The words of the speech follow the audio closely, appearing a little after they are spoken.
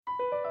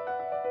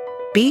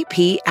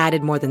BP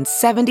added more than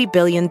 $70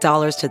 billion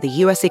to the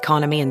U.S.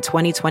 economy in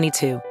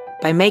 2022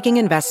 by making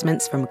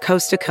investments from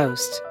coast to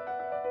coast.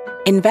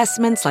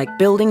 Investments like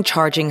building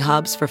charging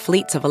hubs for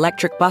fleets of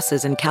electric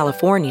buses in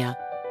California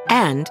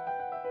and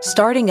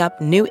starting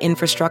up new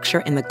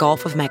infrastructure in the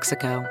Gulf of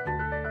Mexico.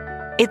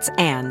 It's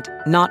and,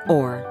 not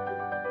or.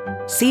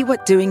 See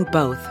what doing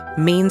both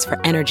means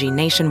for energy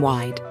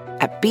nationwide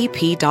at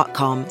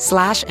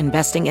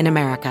bp.com/investing in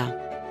America.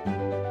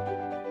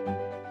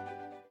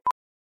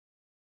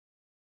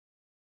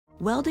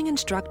 Welding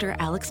instructor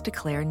Alex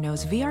DeClaire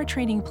knows VR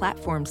training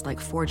platforms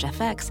like Forge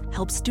FX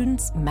help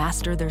students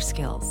master their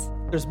skills.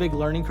 There's a big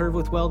learning curve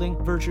with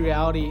welding. Virtual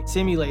reality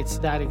simulates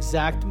that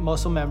exact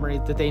muscle memory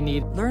that they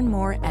need. Learn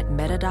more at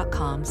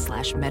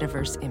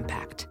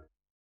meta.com/metaverseimpact.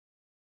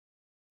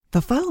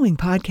 The following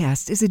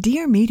podcast is a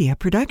Dear Media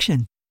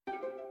production.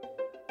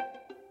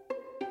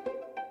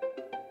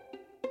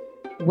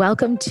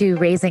 Welcome to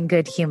Raising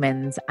Good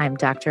Humans. I'm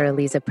Dr.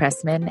 Eliza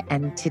Pressman,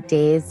 and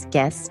today's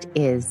guest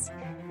is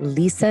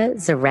Lisa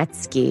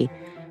Zaretsky,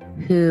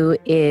 who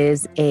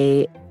is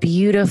a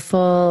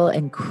beautiful,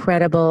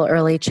 incredible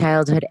early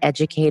childhood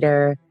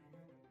educator.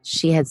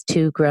 She has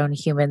 2 grown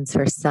humans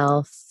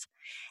herself,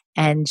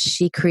 and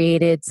she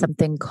created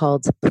something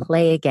called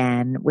Play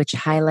Again, which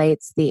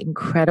highlights the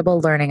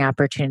incredible learning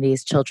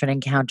opportunities children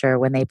encounter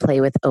when they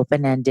play with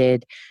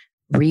open-ended,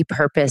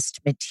 repurposed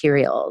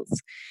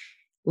materials.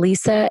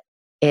 Lisa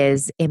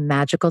is a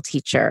magical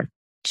teacher.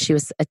 She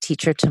was a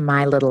teacher to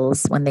my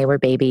littles when they were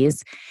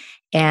babies.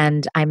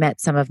 And I met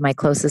some of my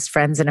closest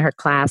friends in her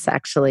class,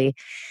 actually.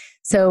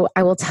 So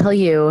I will tell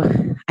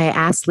you, I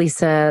asked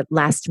Lisa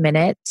last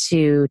minute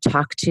to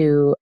talk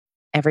to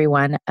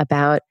everyone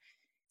about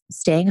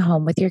staying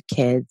home with your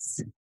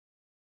kids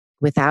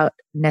without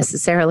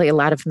necessarily a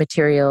lot of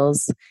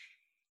materials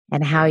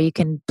and how you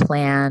can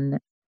plan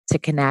to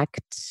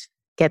connect,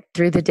 get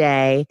through the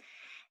day,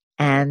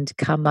 and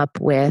come up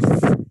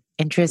with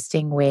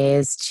interesting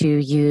ways to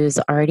use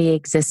already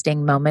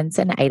existing moments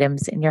and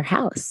items in your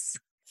house.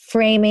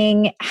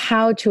 Framing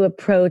how to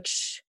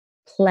approach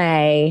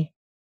play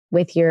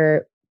with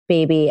your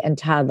baby and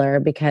toddler,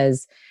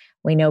 because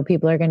we know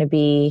people are going to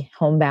be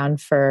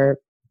homebound for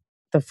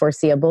the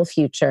foreseeable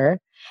future.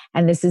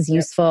 And this is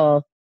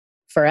useful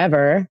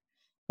forever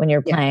when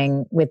you're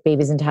playing with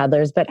babies and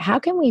toddlers. But how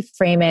can we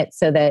frame it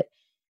so that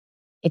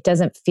it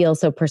doesn't feel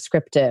so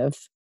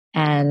prescriptive?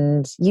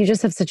 And you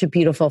just have such a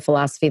beautiful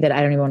philosophy that I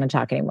don't even want to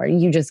talk anymore.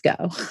 You just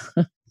go.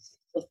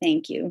 Well,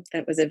 thank you.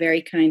 That was a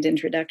very kind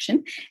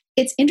introduction.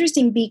 It's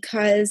interesting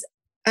because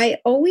I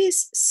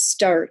always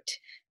start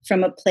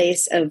from a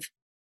place of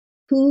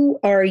who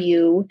are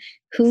you,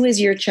 who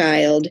is your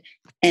child,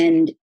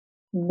 and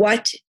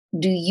what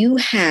do you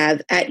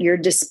have at your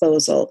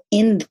disposal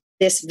in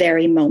this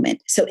very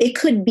moment. So it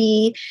could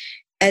be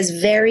as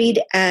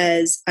varied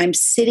as I'm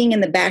sitting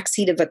in the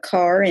backseat of a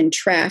car in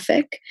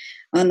traffic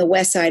on the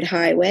West Side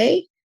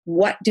Highway.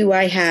 What do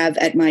I have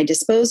at my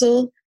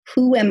disposal?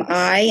 Who am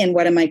I and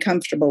what am I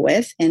comfortable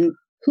with? And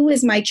who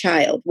is my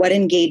child? What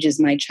engages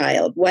my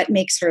child? What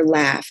makes her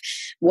laugh?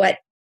 What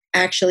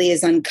actually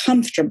is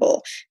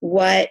uncomfortable?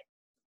 What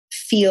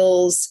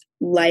feels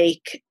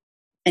like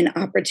an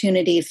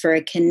opportunity for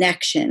a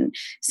connection?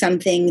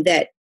 Something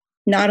that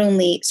not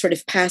only sort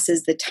of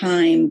passes the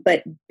time,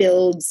 but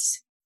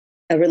builds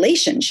a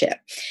relationship.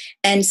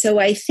 And so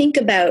I think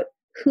about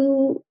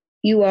who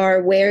you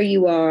are, where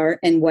you are,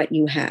 and what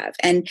you have.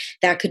 And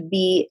that could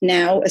be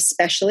now,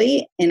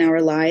 especially in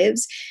our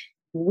lives,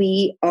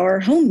 we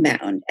are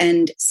homebound.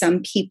 And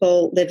some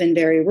people live in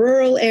very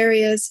rural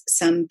areas.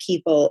 Some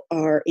people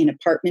are in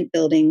apartment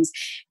buildings.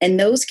 And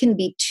those can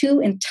be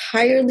 2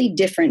 entirely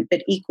different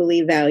but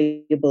equally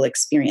valuable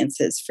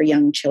experiences for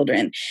young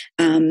children.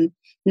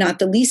 Not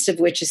the least of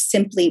which is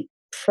simply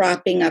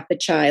propping up a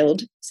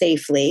child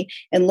safely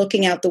and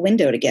looking out the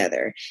window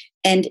together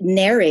and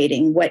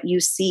narrating what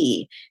you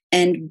see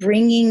and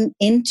bringing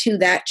into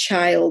that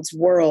child's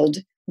world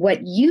what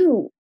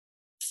you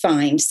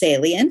find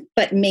salient,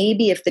 but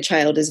maybe if the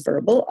child is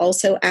verbal,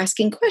 also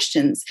asking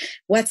questions.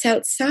 What's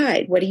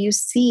outside? What do you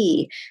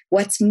see?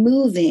 What's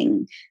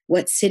moving?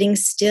 What's sitting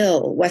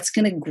still? What's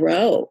going to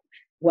grow?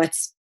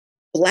 What's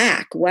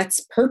black? What's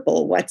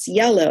purple? What's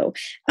yellow?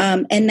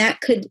 And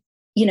that could,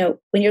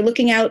 when you're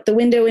looking out the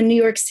window in New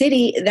York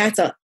City, that's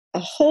a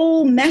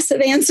whole mess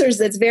of answers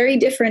that's very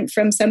different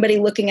from somebody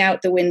looking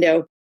out the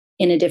window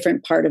in a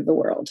different part of the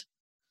world.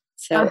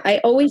 So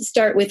I always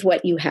start with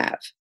what you have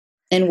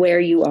and where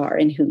you are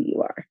and who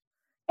you are.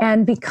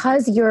 And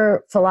because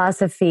your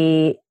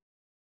philosophy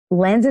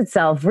lends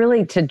itself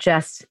really to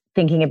just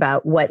thinking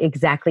about what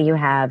exactly you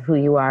have, who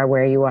you are,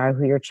 where you are,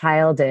 who your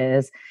child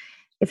is,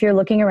 if you're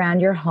looking around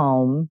your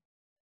home,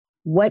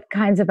 what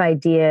kinds of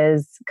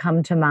ideas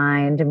come to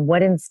mind and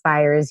what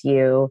inspires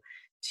you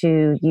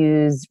to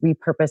use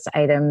repurposed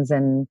items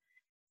and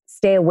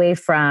stay away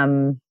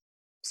from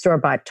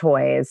store-bought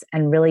toys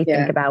and really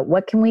think about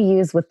what can we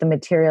use with the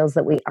materials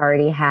that we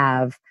already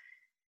have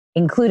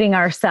including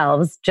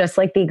ourselves, just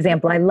like the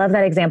example. I love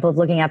that example of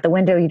looking out the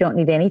window. You don't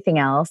need anything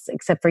else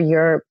except for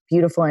your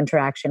beautiful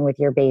interaction with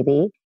your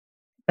baby.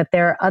 But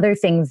there are other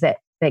things that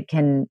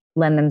can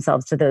lend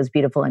themselves to those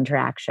beautiful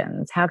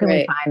interactions. How can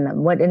we find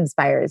them? What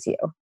inspires you?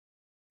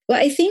 Well,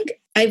 I think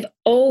I've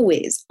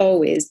always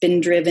been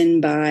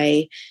driven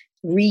by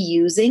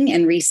reusing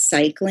and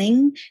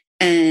recycling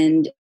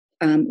and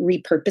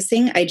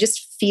repurposing. I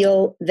just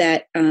feel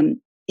that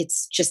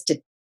it's just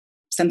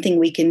something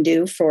we can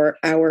do for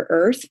our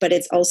earth, but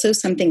it's also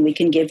something we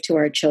can give to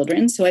our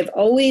children. So I've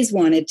always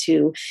wanted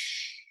to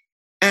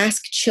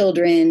ask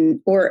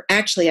children, or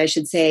actually I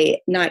should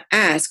say not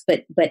ask,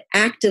 but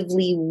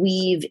actively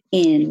weave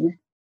in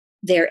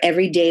their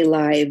everyday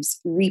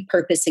lives,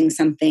 repurposing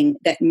something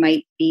that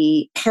might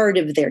be part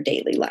of their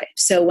daily life.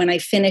 So when I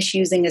finish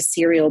using a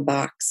cereal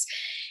box,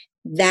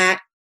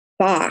 that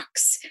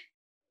box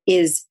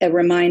is a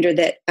reminder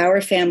that our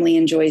family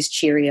enjoys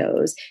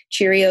Cheerios.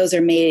 Cheerios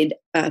are made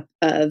up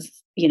of,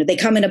 they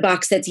come in a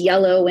box that's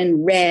yellow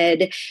and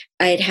red.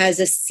 It has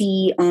a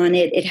C on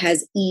it. It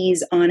has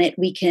E's on it.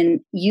 We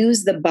can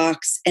use the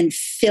box and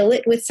fill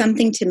it with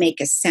something to make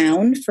a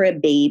sound for a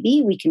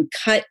baby. We can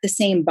cut the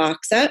same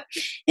box up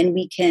and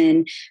we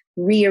can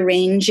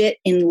rearrange it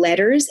in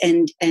letters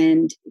and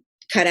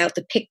cut out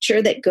the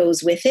picture that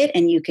goes with it.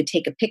 And you could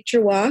take a picture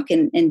walk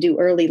and do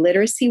early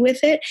literacy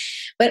with it.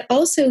 But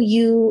also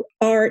you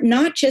are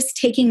not just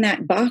taking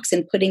that box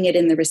and putting it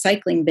in the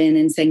recycling bin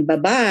and saying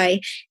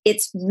bye-bye.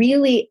 It's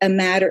really a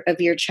matter of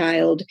your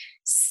child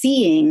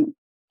seeing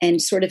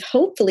and sort of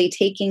hopefully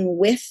taking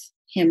with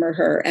him or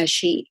her as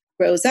she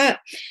grows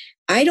up.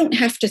 I don't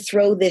have to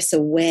throw this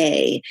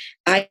away.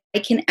 I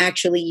can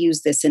actually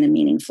use this in a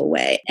meaningful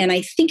way. And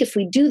I think if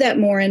we do that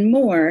more and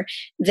more,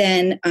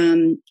 then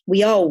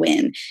we all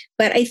win.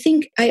 But I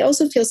think I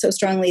also feel so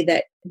strongly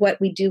that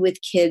what we do with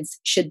kids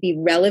should be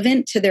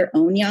relevant to their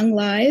own young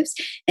lives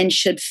and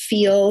should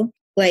feel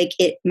like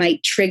it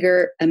might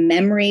trigger a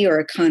memory or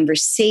a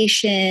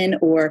conversation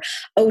or,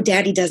 oh,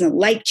 daddy doesn't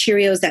like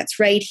Cheerios. That's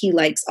right. He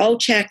likes all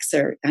Chex,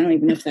 or I don't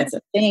even know if that's a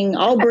thing,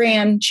 all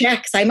brand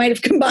Chex. I might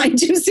have combined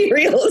two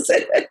cereals,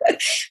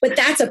 but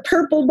that's a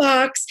purple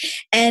box.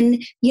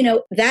 And,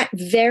 that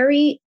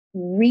very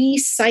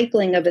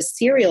recycling of a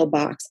cereal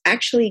box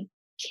actually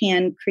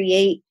can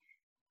create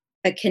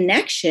a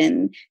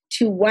connection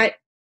to what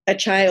a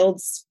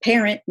child's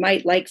parent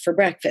might like for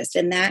breakfast.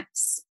 And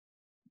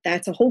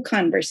that's a whole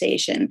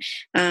conversation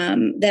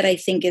that I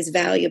think is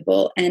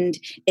valuable. And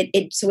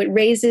it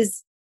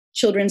raises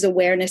children's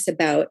awareness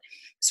about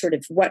sort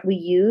of what we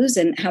use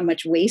and how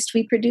much waste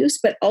we produce,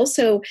 but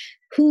also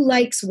who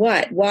likes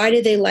what? Why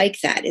do they like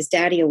that? Is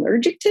daddy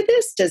allergic to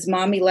this? Does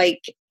mommy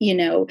like,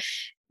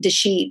 does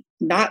she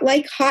not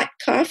like hot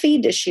coffee?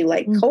 Does she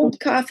like cold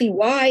coffee?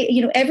 Why?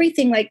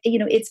 Everything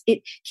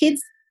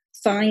kids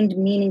find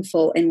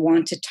meaningful and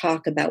want to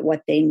talk about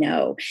what they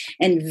know.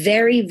 And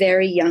very,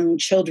 very young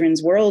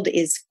children's world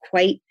is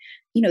quite,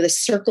 the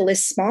circle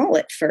is small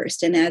at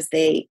first. And as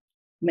they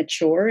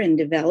mature and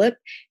develop,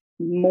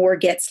 more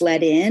gets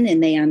let in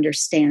and they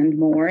understand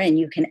more and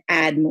you can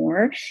add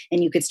more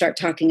and you could start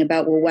talking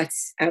about, well,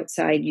 what's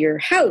outside your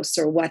house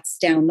or what's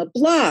down the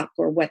block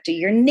or what do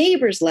your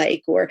neighbors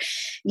like or,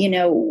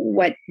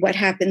 what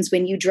happens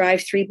when you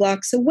drive 3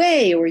 blocks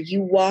away or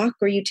you walk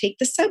or you take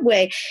the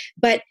subway.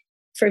 But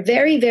for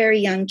very, very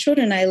young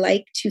children, I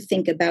like to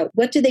think about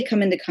what do they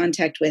come into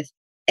contact with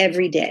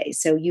every day.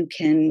 So you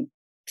can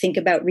think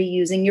about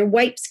reusing your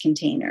wipes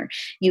container.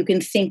 You can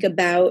think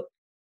about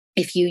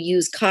if you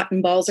use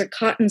cotton balls or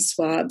cotton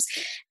swabs,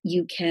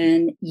 you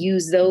can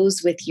use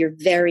those with your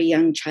very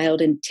young child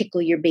and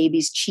tickle your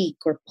baby's cheek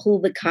or pull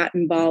the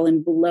cotton ball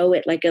and blow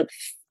it like a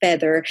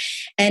feather.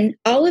 And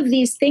all of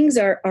these things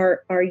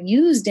are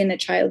used in a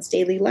child's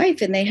daily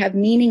life and they have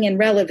meaning and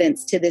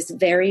relevance to this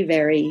very,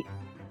 very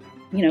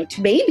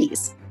to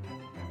babies.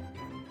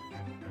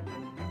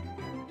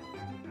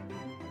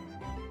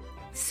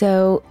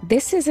 So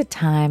this is a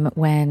time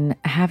when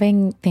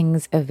having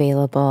things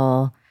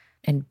available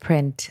in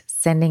print,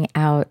 sending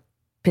out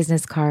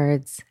business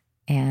cards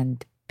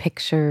and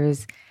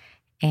pictures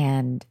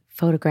and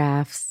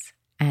photographs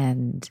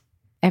and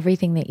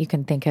everything that you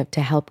can think of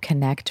to help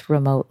connect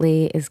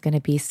remotely is going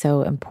to be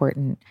so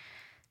important.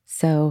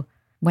 So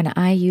when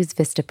I use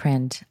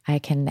Vistaprint, I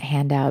can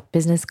hand out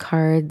business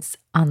cards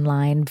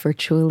online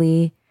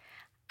virtually.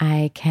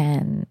 I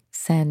can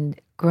send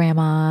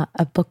grandma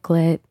a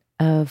booklet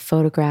of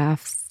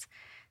photographs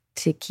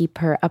to keep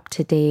her up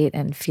to date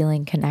and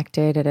feeling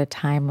connected at a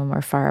time when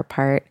we're far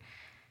apart.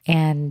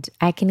 And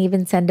I can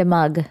even send a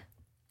mug.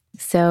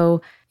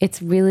 So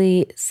it's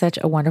really such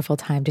a wonderful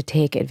time to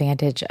take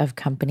advantage of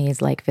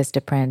companies like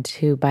Vistaprint,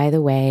 who, by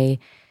the way,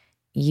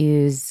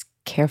 use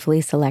carefully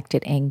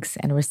selected inks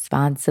and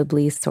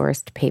responsibly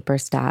sourced paper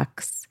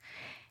stocks.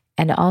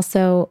 And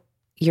also,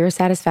 your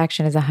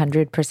satisfaction is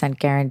 100%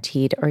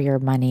 guaranteed or your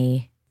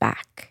money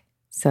back.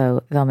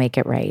 So they'll make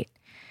it right.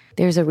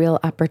 There's a real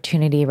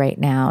opportunity right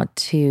now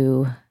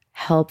to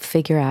help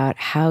figure out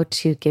how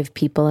to give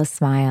people a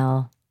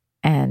smile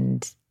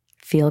and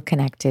feel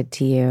connected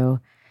to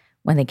you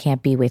when they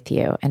can't be with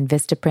you. And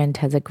Vistaprint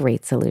has a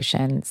great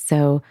solution.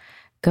 So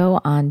go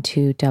on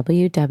to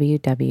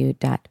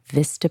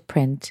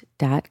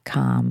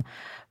www.vistaprint.com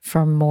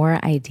for more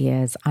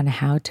ideas on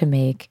how to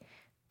make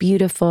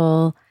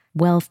beautiful,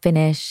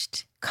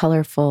 well-finished,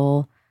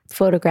 colorful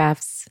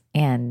photographs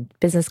and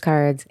business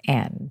cards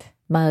and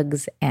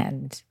mugs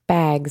and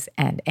bags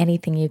and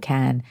anything you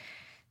can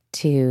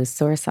to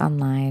source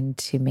online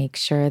to make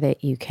sure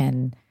that you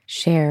can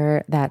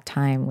share that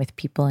time with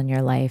people in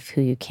your life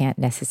who you can't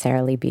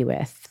necessarily be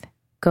with.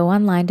 Go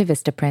online to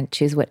Vistaprint,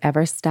 choose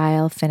whatever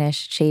style,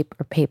 finish, shape,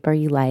 or paper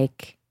you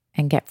like,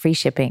 and get free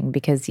shipping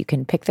because you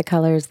can pick the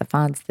colors, the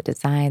fonts, the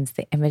designs,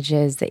 the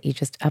images that you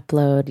just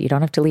upload. You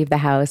don't have to leave the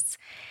house,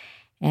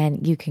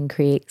 and you can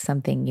create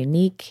something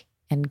unique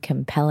and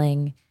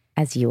compelling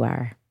as you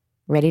are.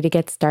 Ready to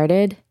get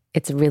started?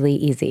 It's really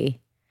easy.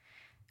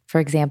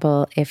 For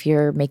example, if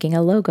you're making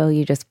a logo,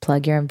 you just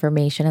plug your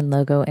information and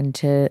logo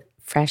into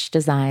fresh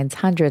designs,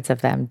 hundreds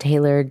of them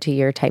tailored to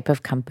your type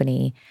of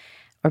company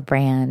or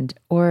brand,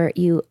 or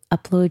you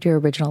upload your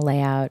original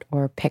layout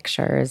or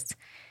pictures.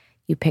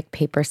 You pick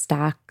paper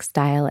stock,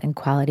 style, and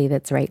quality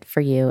that's right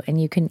for you,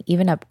 and you can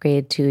even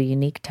upgrade to a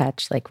unique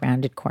touch like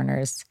rounded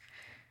corners.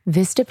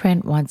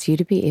 Vistaprint wants you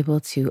to be able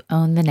to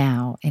own the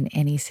now in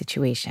any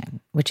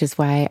situation, which is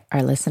why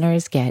our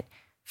listeners get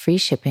free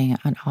shipping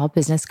on all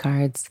business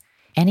cards,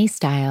 any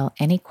style,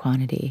 any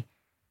quantity.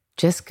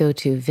 Just go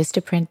to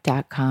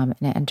Vistaprint.com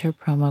and enter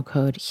promo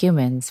code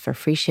HUMANS for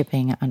free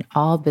shipping on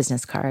all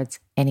business cards,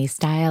 any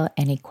style,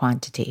 any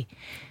quantity.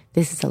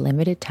 This is a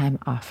limited time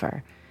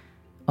offer.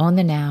 Own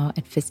the now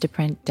at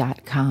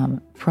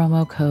Vistaprint.com,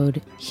 promo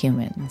code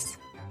HUMANS.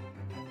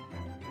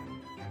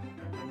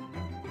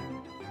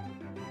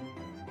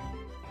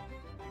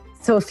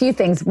 So a few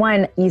things.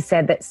 One, you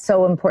said that's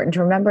so important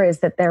to remember is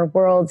that their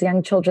worlds,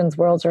 young children's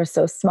worlds are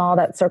so small,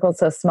 that circle's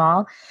so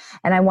small.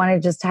 And I want to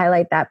just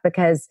highlight that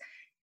because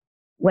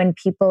when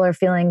people are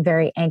feeling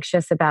very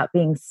anxious about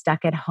being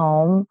stuck at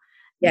home,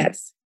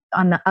 yes,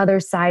 on the other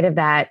side of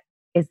that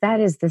is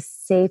the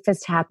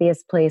safest,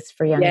 happiest place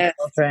for young yes.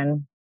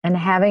 children. And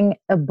having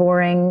a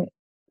boring,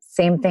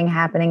 same thing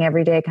happening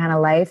every day kind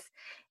of life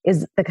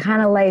is the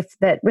kind of life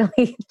that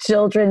really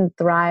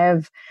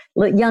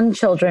young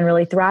children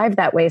really thrive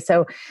that way.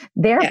 So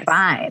they're yes.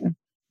 fine.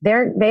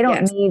 They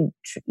don't need,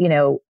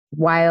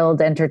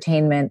 wild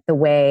entertainment the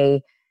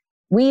way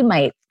we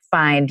might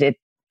find it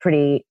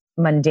pretty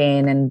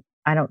mundane. And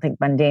I don't think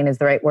mundane is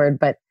the right word,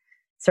 but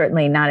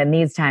certainly not in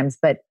these times.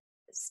 But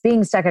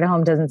being stuck at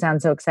home doesn't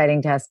sound so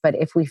exciting to us. But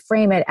if we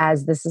frame it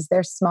as this is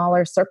their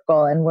smaller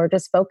circle and we're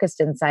just focused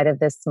inside of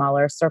this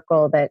smaller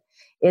circle that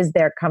is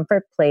their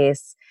comfort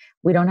place,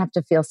 we don't have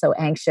to feel so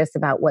anxious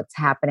about what's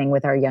happening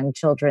with our young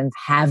children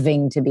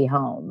having to be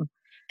home.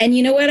 And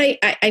you know what?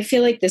 I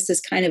feel like this is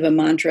kind of a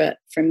mantra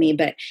for me,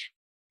 but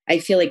I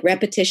feel like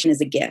repetition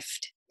is a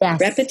gift. Yes.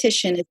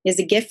 Repetition is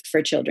a gift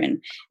for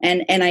children.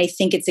 And I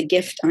think it's a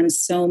gift on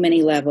so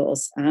many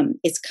levels.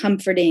 It's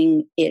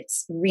comforting.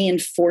 It's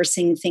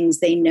reinforcing things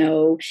they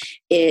know.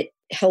 It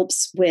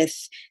helps with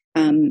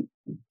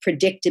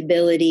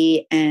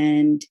predictability.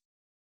 And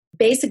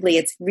basically,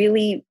 it's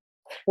really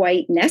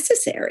quite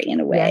necessary in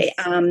a way.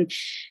 Yes.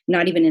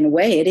 Not even in a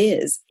way, it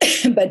is.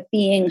 But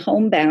being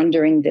homebound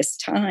during this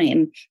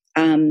time,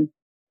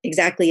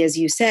 exactly as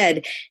you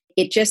said,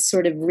 it just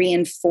sort of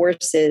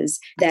reinforces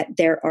that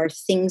there are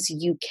things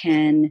you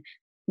can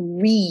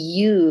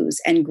reuse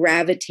and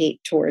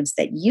gravitate towards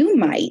that you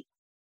might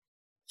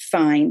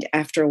find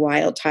after a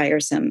while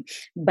tiresome.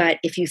 But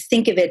if you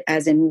think of it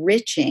as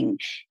enriching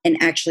and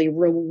actually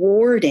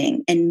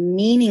rewarding and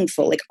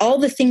meaningful, like all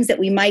the things that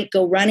we might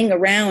go running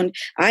around.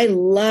 I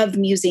love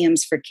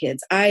museums for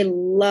kids. I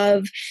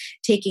love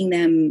taking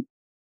them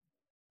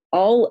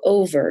all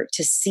over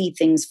to see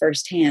things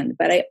firsthand.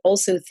 But I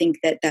also think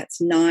that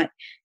that's not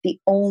the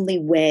only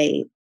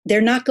way. They're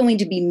not going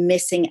to be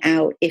missing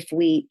out if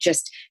we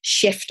just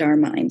shift our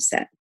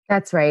mindset.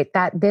 That's right.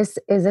 That this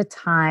is a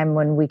time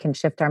when we can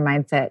shift our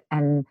mindset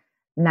and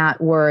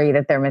not worry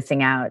that they're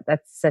missing out.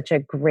 That's such a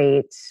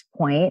great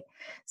point.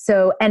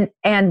 So, and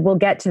we'll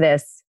get to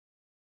this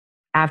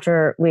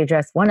after we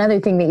address one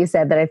other thing that you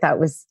said that I thought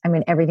was,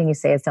 everything you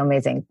say is so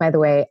amazing. By the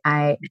way,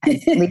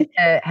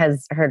 Lisa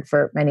has heard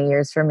for many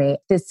years from me.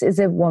 This is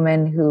a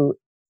woman who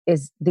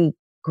is the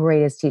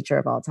greatest teacher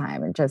of all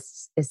time and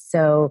just is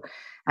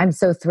I'm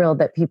so thrilled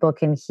that people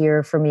can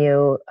hear from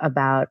you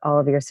about all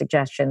of your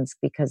suggestions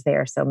because they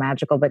are so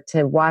magical. But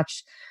to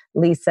watch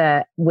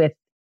Lisa with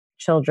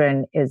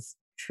children is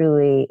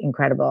truly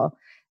incredible.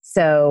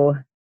 So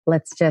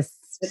let's just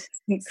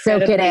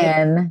soak it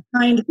in.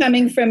 Kind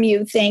coming from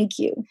you. Thank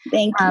you.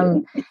 Thank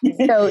you.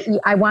 So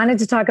I wanted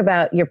to talk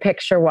about your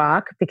picture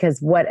walk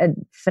because what a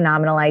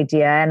phenomenal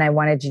idea. And I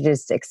wanted to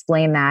just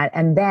explain that.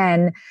 And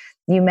then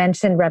you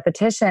mentioned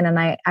repetition, and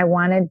I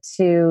wanted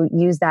to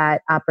use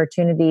that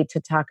opportunity to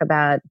talk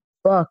about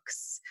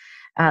books.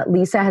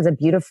 Lisa has a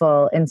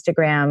beautiful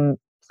Instagram,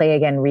 Play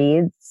Again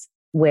Reads,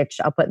 which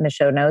I'll put in the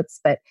show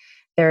notes, but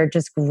there are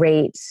just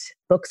great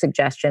book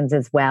suggestions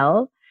as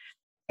well.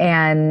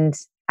 And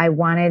I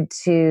wanted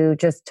to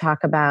just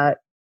talk about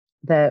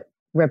the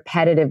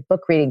repetitive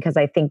book reading, because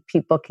I think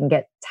people can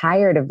get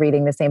tired of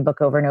reading the same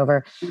book over and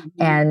over.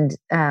 And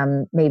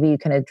maybe you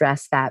can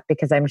address that,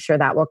 because I'm sure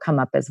that will come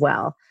up as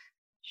well.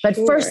 But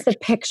first, the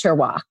picture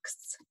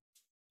walks.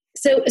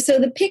 So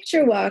the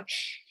picture walk,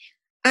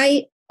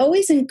 I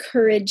always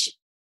encourage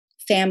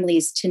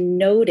families to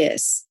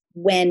notice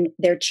when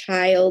their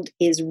child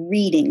is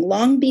reading,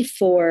 long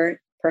before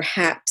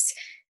perhaps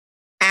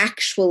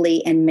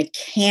actually and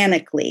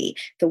mechanically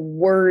the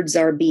words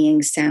are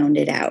being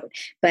sounded out.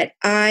 But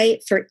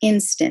for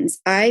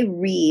instance, I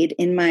read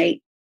in my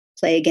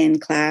Play Again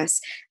class,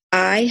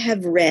 I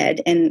have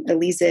read, and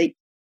Elisa,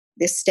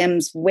 this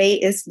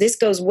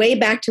goes way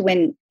back to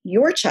when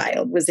your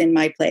child was in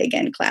my Play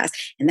Again class,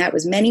 and that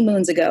was many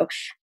moons ago.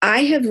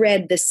 I have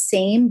read the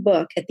same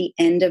book at the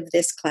end of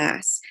this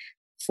class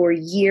for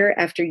year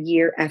after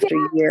year after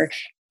year,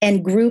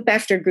 and group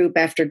after group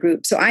after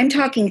group. So I'm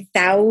talking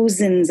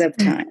thousands of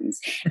times.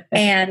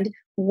 And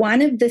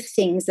one of the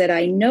things that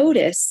I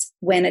notice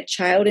when a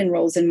child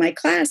enrolls in my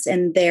class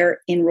and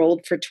they're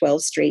enrolled for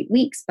 12 straight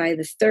weeks, by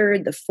the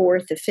third, the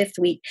fourth, the fifth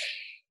week,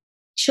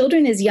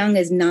 children as young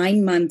as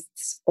 9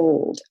 months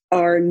old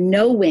are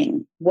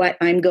knowing what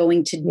I'm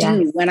going to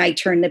do when I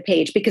turn the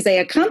page, because I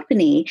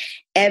accompany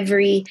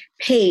every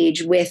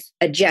page with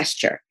a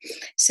gesture.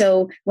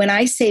 So when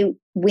I say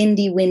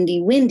windy,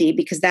 windy, windy,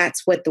 because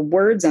that's what the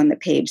words on the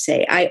page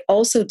say, I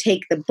also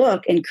take the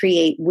book and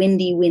create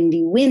windy,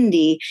 windy,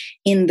 windy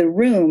in the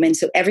room. And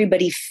so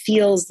everybody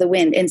feels the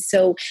wind. And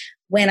so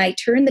when I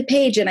turn the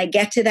page and I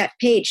get to that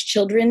page,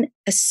 children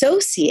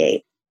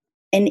associate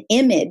an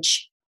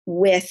image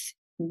with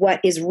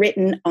what is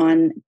written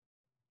on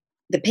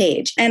the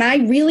page. And I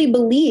really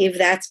believe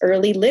that's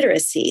early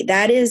literacy.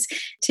 That is,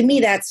 to me,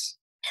 that's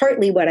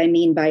partly what I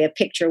mean by a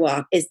picture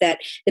walk, is that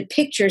the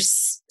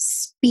pictures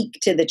speak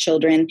to the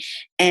children.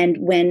 And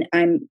when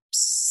I'm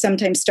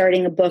sometimes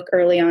starting a book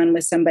early on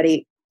with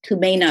somebody who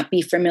may not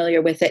be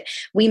familiar with it,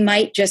 we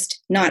might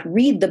just not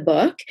read the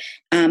book.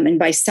 And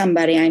by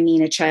somebody, I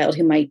mean a child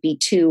who might be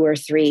 2 or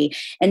 3,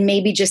 and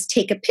maybe just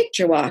take a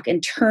picture walk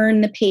and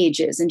turn the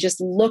pages and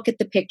just look at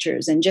the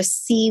pictures and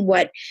just see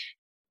what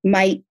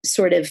might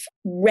sort of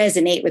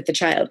resonate with the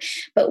child.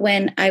 But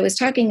when I was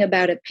talking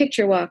about a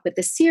picture walk with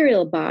the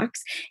cereal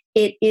box,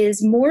 it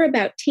is more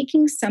about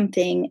taking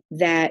something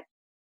that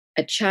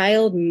a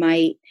child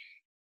might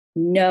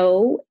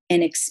know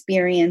and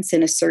experience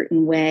in a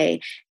certain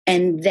way,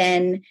 and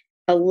then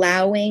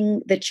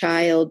allowing the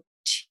child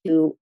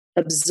to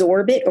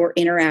absorb it or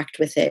interact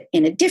with it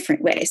in a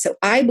different way. So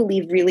I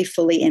believe really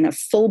fully in a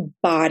full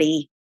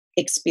body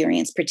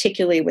experience,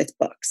 particularly with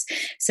books.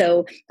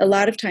 So a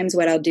lot of times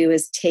what I'll do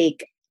is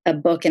take a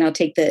book and I'll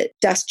take the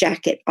dust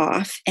jacket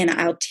off, and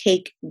I'll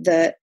take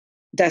the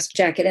dust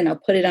jacket and I'll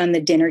put it on the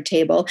dinner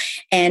table,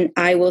 and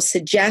I will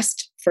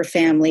suggest for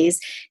families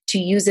to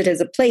use it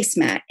as a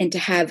placemat and to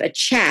have a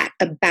chat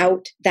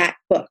about that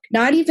book.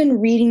 Not even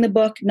reading the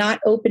book, not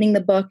opening the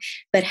book,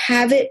 but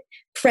have it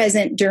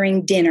present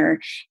during dinner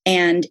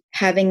and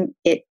having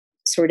it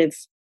sort of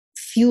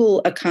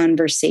fuel a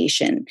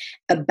conversation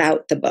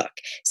about the book.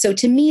 So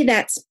to me,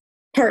 that's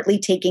partly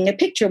taking a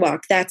picture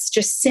walk. That's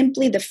just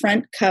simply the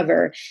front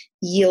cover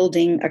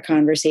yielding a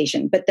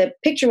conversation. But the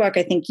picture walk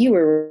I think you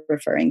were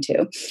referring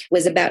to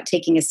was about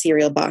taking a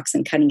cereal box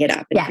and cutting it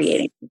up and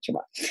creating a picture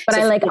walk. But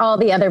so I like all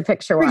the other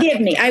picture walks.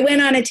 Forgive me, I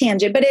went on a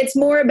tangent, but it's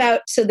more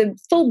about, so the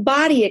full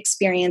body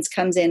experience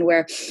comes in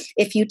where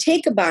if you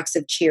take a box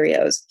of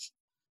Cheerios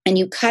and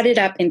you cut it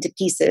up into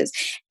pieces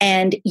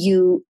and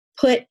you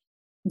put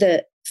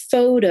the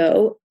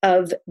photo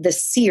of the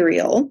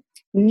cereal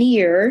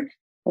near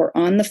or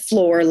on the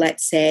floor,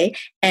 let's say,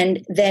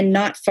 and then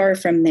not far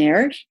from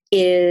there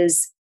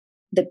is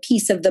the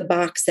piece of the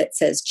box that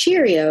says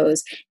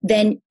Cheerios,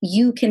 then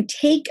you can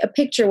take a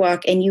picture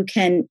walk and you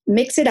can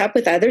mix it up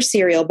with other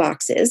cereal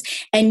boxes,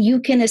 and you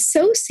can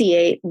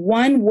associate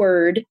one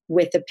word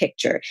with a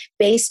picture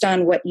based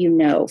on what you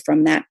know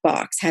from that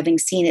box, having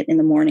seen it in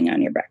the morning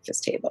on your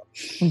breakfast table.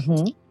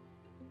 Mm-hmm.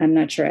 I'm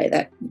not sure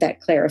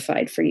that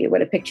clarified for you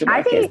what a picture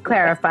walk is. I think it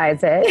clarifies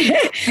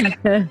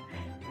it.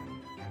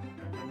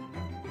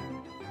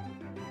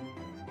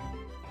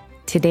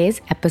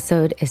 Today's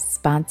episode is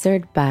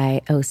sponsored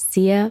by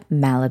Osea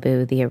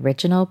Malibu, the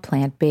original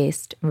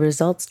plant-based,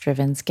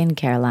 results-driven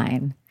skincare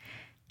line.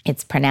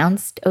 It's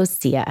pronounced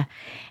Osea,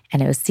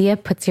 and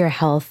Osea puts your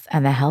health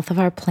and the health of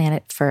our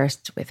planet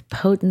first with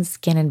potent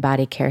skin and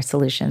body care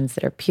solutions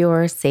that are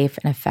pure, safe,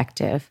 and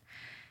effective.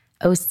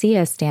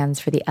 Osea stands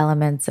for the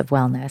elements of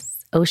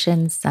wellness: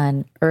 ocean,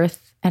 sun,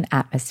 earth, and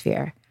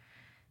atmosphere.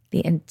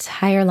 The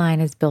entire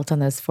line is built on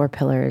those 4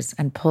 pillars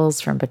and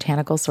pulls from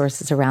botanical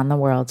sources around the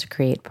world to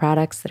create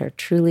products that are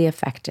truly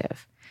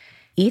effective.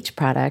 Each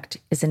product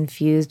is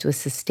infused with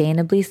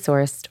sustainably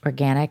sourced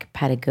organic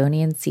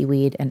Patagonian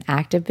seaweed and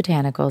active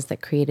botanicals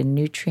that create a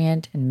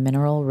nutrient and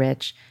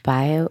mineral-rich,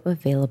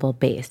 bioavailable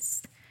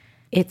base.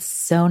 It's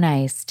so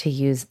nice to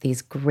use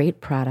these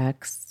great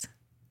products,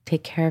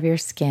 take care of your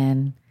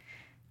skin,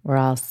 We're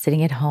all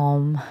sitting at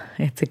home.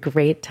 It's a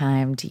great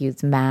time to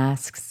use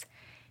masks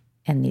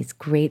and these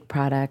great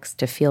products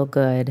to feel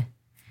good.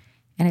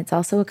 And it's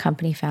also a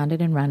company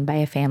founded and run by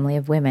a family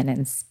of women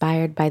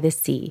inspired by the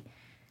sea.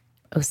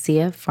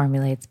 Osea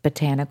formulates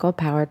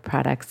botanical-powered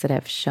products that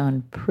have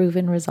shown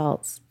proven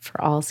results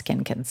for all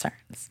skin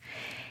concerns.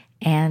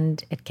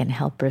 And it can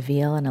help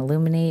reveal and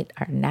illuminate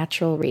our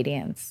natural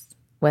radiance,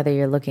 whether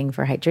you're looking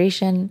for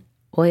hydration,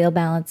 oil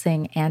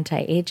balancing,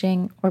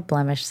 anti-aging, or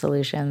blemish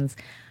solutions,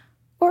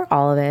 or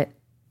all of it.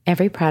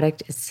 Every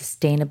product is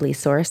sustainably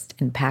sourced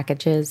in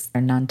packages that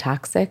are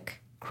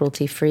non-toxic,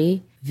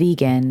 cruelty-free,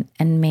 vegan,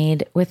 and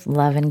made with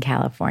love in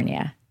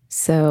California.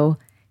 So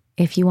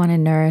if you want to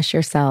nourish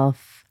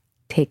yourself,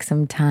 take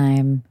some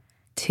time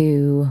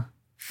to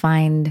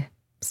find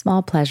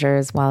small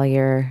pleasures while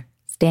you're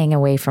staying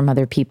away from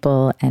other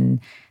people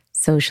and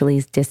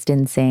socially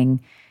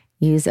distancing.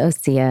 Use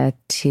Osea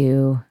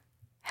to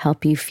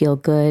help you feel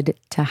good,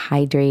 to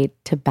hydrate,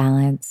 to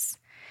balance,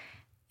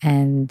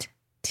 and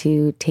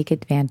to take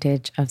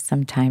advantage of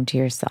some time to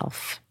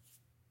yourself.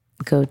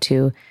 Go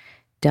to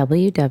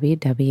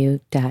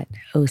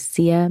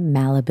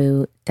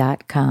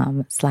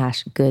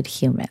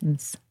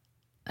www.oseamalibu.com/goodhumans.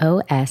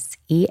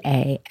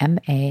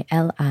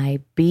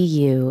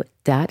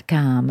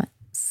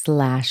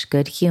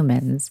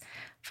 OSEAMALIBU.com/goodhumans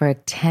for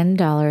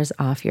 $10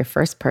 off your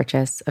first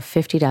purchase of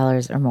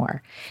 $50 or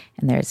more.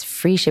 And there's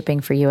free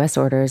shipping for U.S.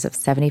 orders of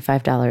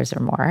 $75 or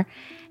more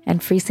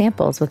and free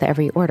samples with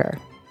every order.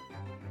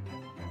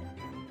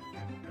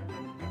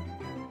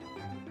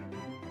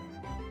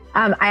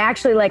 I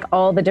actually like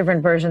all the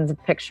different versions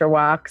of picture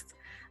walks.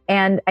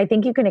 And I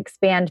think you can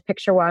expand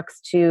picture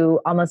walks to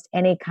almost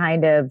any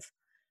kind of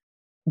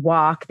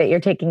walk that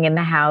you're taking in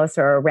the house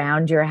or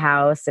around your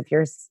house. If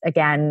you're,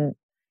 again,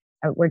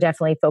 we're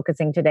definitely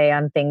focusing today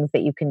on things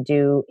that you can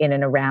do in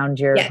and around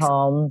your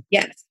home.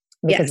 Yes.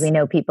 Because we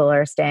know people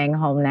are staying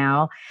home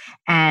now.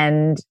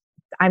 And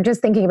I'm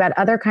just thinking about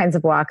other kinds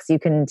of walks you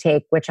can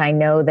take, which I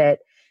know that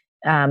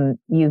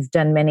you've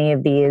done many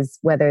of these,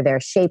 whether they're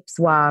shapes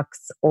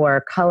walks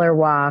or color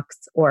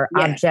walks or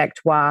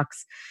object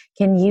walks.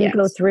 Can you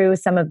go through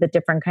some of the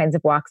different kinds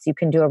of walks you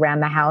can do around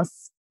the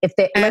house? If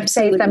they, let's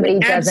say somebody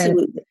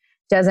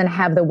doesn't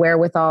have the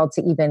wherewithal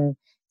to even,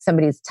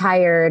 somebody's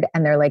tired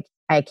and they're like,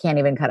 I can't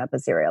even cut up a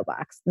cereal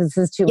box. This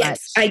is too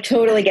much. I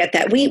totally get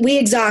that. We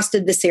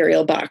exhausted the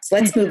cereal box.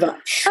 Let's move on.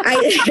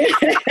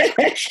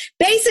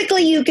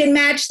 Basically, you can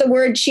match the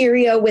word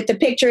Cheerio with the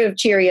picture of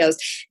Cheerios.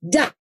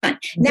 Done.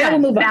 Now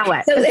we'll move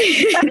on. So,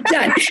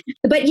 done.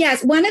 But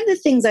yes, one of the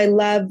things I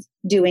love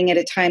doing at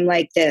a time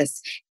like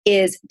this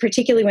is,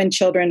 particularly when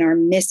children are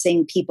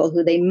missing people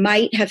who they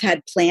might have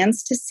had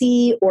plans to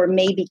see or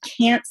maybe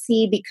can't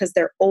see because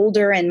they're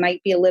older and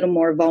might be a little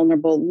more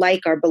vulnerable,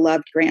 like our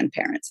beloved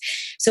grandparents.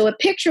 So a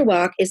picture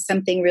walk is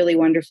something really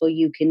wonderful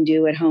you can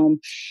do at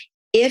home.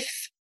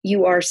 If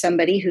you are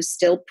somebody who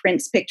still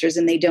prints pictures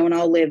and they don't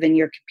all live in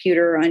your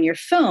computer or on your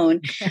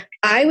phone,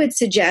 I would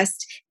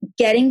suggest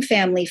getting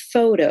family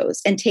photos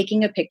and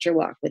taking a picture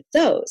walk with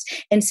those.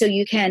 And so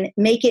you can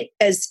make it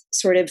as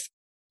sort of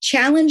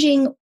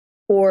challenging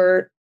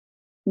or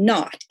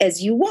not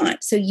as you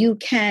want. So you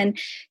can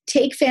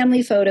take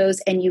family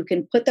photos and you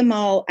can put them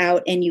all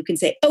out and you can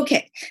say,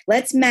 okay,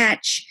 let's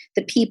match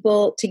the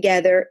people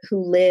together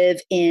who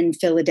live in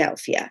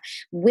Philadelphia.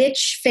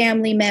 Which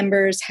family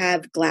members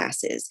have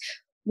glasses?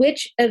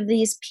 Which of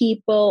these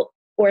people,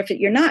 or if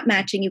you're not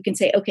matching, you can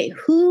say, okay,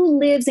 who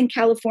lives in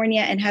California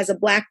and has a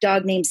black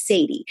dog named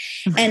Sadie?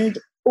 And,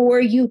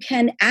 or you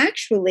can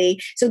actually,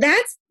 so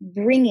that's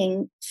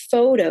bringing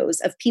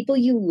photos of people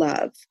you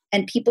love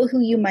and people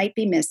who you might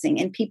be missing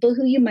and people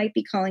who you might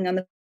be calling on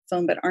the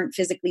phone but aren't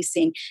physically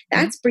seeing.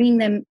 That's bringing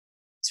them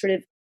sort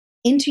of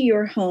into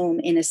your home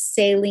in a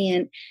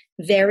salient,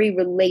 very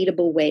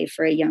relatable way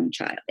for a young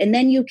child. And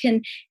then you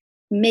can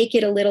make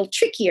it a little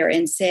trickier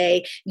and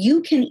say,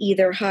 you can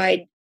either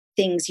hide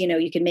things,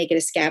 you can make it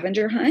a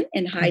scavenger hunt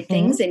and hide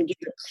things and give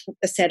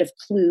a set of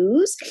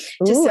clues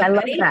to somebody. I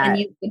love that. And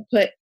you can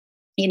put,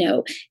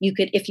 you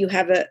could, if you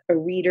have a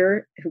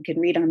reader who can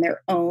read on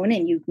their own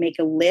and you make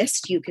a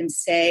list, you can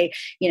say,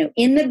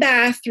 in the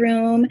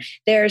bathroom,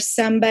 there's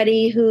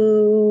somebody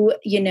who,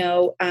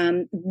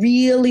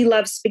 really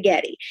loves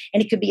spaghetti.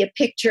 And it could be a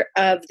picture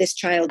of this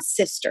child's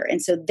sister.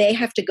 And so they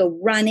have to go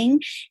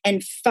running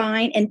and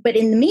find, but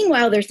in the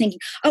meanwhile, they're thinking,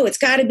 it's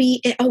gotta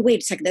be,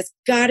 wait a second, that's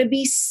gotta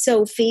be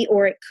Sophie,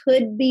 or it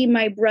could be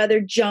my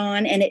brother,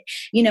 John. And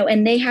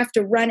and they have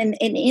to run and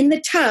in the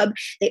tub,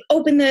 they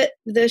open the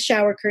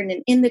shower curtain,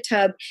 and in the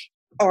tub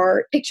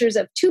are pictures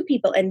of two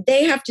people, and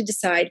they have to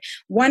decide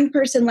one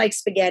person likes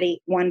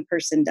spaghetti, one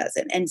person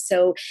doesn't. And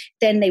so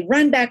then they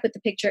run back with the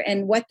picture.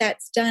 And what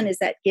that's done is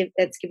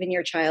that's given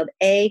your child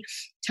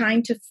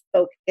time to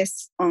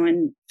focus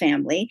on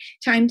family,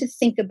 time to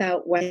think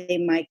about what they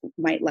might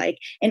like,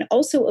 and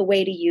also a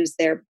way to use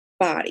their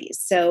bodies.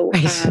 So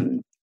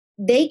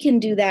they can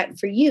do that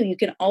for you. You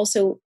can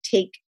also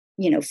take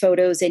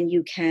photos, and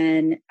you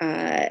can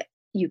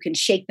you can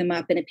shake them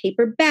up in a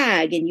paper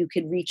bag, and you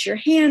could reach your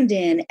hand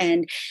in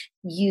and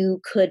you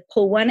could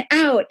pull one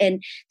out,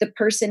 and the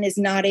person is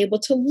not able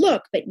to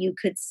look, but you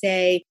could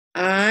say,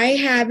 I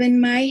have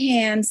in my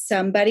hand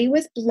somebody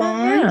with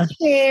blonde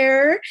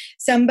hair,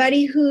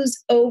 somebody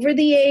who's over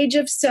the age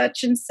of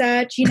such and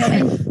such,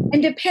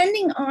 and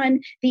depending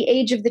on the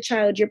age of the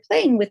child you're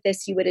playing with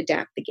this, you would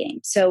adapt the game.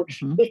 So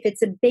if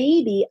it's a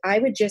baby, I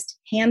would just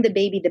hand the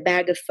baby the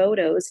bag of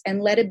photos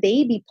and let a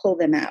baby pull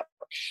them out,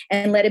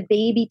 and let a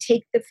baby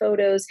take the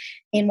photos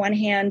in one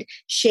hand,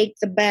 shake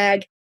the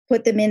bag,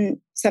 put them in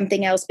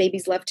something else.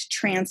 Babies love to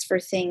transfer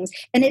things.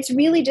 And it's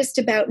really just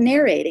about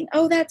narrating.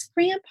 Oh, that's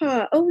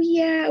grandpa. Oh,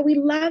 yeah, we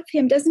love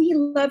him. Doesn't he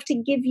love to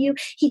give you?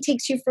 He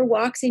takes you for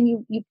walks, and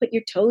you put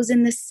your toes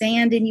in the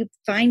sand and you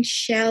find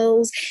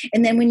shells.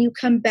 And then when you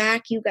come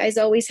back, you guys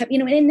always have,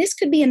 and this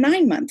could be a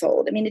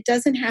 9-month-old. I mean, it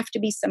doesn't have to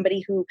be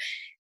somebody who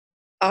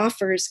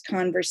offers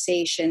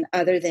conversation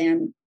other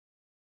than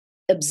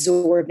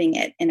absorbing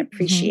it and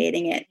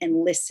appreciating it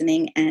and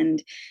listening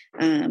and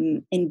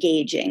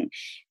engaging.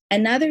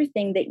 Another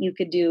thing that you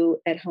could do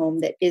at home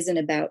that isn't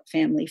about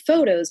family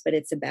photos, but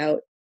it's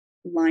about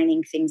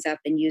lining things up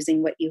and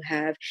using what you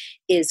have,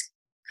 is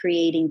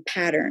creating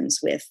patterns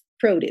with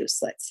produce.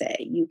 Let's say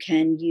you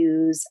can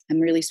use, I'm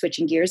really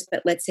switching gears,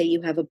 but let's say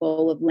you have a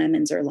bowl of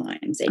lemons or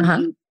limes,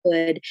 and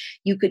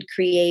you could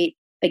create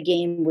a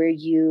game where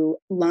you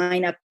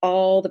line up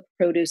all the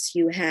produce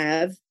you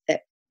have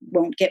that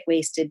won't get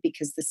wasted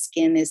because the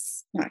skin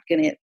is not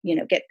going to,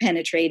 get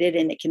penetrated,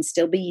 and it can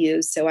still be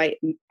used. So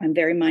I'm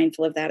very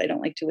mindful of that. I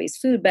don't like to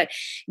waste food, but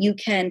you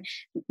can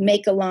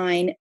make a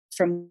line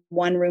from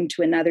one room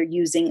to another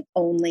using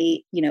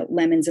only,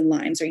 lemons and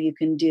limes, or you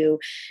can do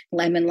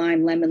lemon,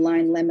 lime, lemon,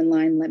 lime, lemon,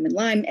 lime, lemon,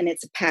 lime, and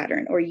it's a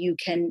pattern. Or you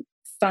can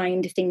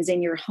find things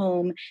in your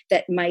home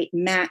that might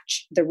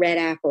match the red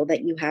apple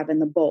that you have in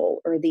the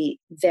bowl, or the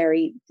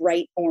very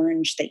bright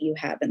orange that you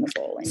have in the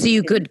bowl. And so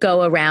you could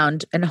go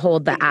around and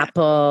hold the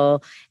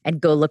apple and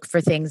go look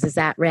for things. Is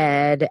that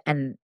red?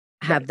 And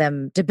have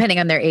them, depending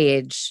on their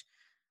age.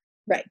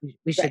 Right.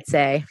 We should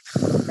say.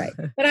 Right.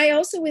 But I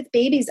also, with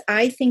babies,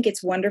 I think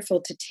it's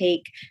wonderful to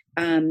take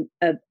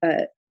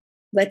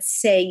let's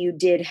say you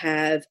did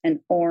have an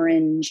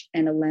orange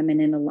and a lemon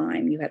and a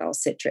lime. You had all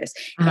citrus,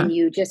 and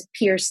you just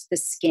pierced the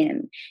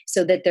skin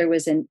so that there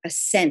was a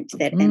scent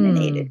that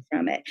emanated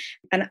from it.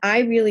 And I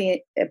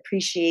really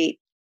appreciate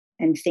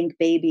and think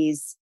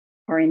babies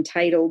are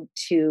entitled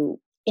to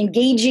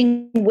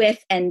engaging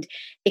with and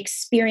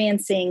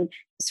experiencing,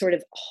 sort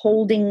of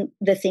holding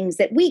the things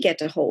that we get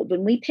to hold.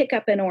 When we pick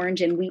up an orange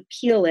and we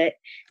peel it,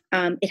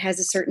 it has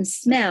a certain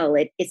smell.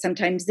 It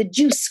sometimes the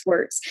juice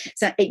squirts.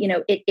 So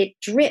it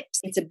drips.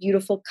 It's a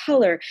beautiful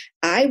color.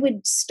 I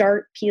would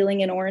start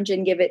peeling an orange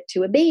and give it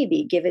to a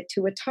baby, give it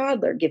to a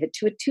toddler, give it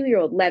to a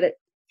 2-year-old, let a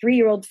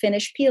 3-year-old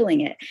finish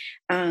peeling it.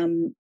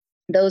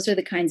 Those are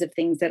the kinds of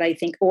things that I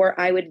think. Or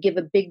I would give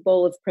a big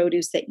bowl of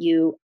produce that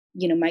you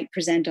might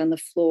present on the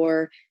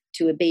floor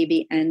to a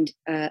baby, and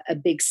a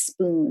big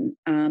spoon,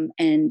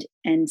 and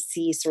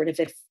see sort of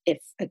if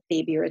a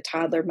baby or a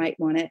toddler might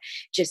want to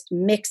just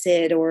mix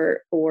it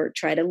or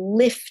try to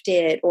lift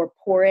it or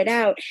pour it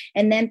out,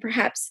 and then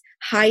perhaps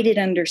hide it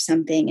under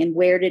something. And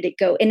where did it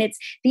go? And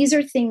these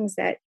are things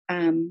that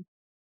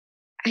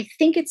I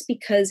think it's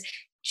because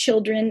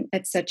children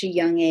at such a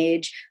young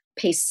age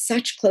pay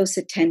such close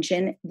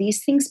attention.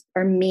 These things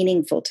are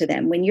meaningful to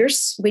them. When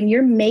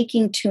you're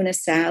making tuna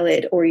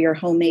salad or your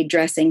homemade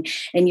dressing,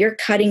 and you're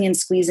cutting and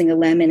squeezing a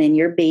lemon, and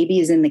your baby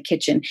is in the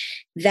kitchen,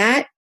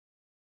 that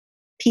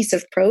piece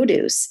of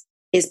produce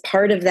is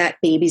part of that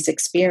baby's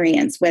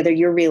experience, whether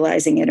you're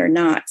realizing it or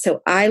not.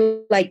 So I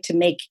like to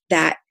make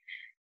that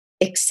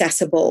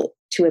accessible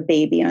to a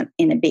baby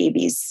in a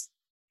baby's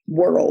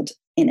world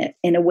in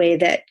a way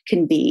that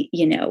can be,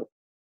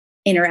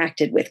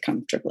 interacted with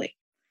comfortably.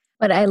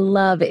 What I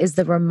love is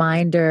the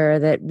reminder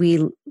that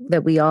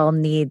we all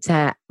need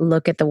to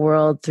look at the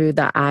world through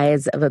the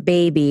eyes of a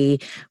baby,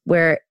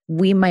 where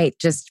we might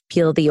just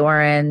peel the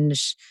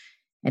orange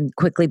and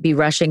quickly be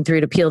rushing through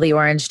to peel the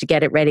orange to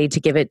get it ready to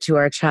give it to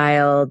our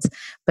child.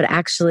 But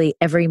actually,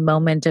 every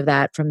moment of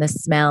that, from the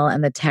smell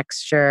and the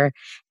texture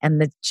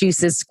and the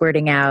juices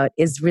squirting out,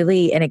 is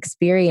really an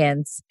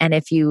experience. And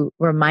if you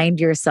remind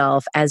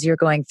yourself as you're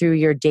going through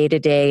your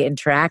day-to-day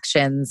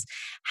interactions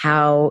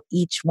how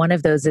each one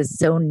of those is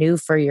so new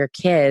for your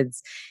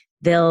kids,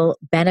 they'll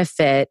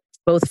benefit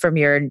both from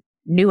your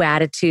new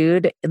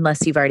attitude,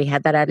 unless you've already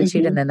had that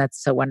attitude, and then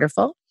that's so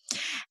wonderful,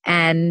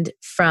 and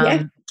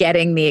from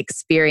getting the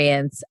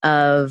experience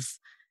of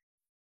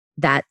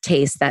that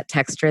taste, that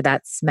texture,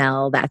 that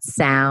smell, that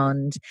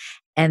sound,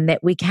 and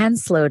that we can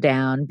slow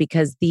down,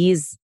 because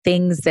these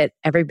things that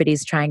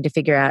everybody's trying to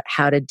figure out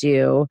how to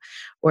do,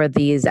 or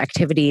these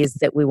activities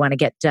that we want to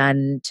get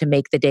done to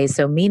make the day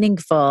so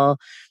meaningful,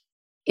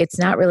 it's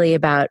not really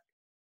about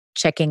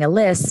checking a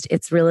list.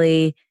 It's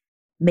really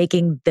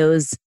making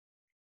those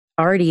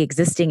already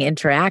existing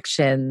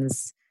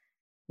interactions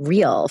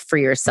real for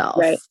yourself.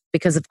 Right.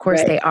 Because of course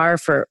Right. they are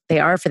for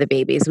the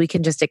babies. We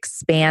can just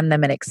expand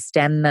them and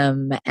extend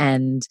them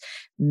and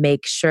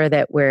make sure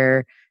that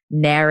we're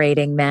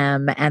narrating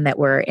them and that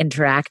we're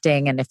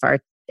interacting. And if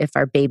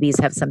our babies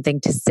have something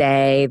to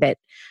say, that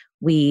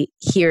we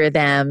hear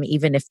them,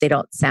 even if they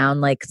don't sound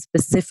like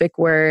specific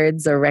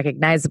words or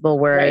recognizable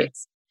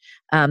words.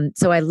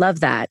 So I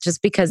love that,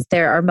 just because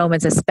there are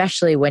moments,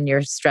 especially when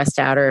you're stressed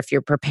out or if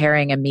you're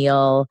preparing a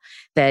meal,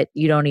 that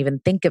you don't even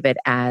think of it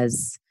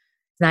as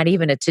not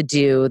even a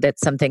to-do,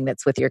 that's something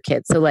that's with your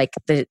kids. So like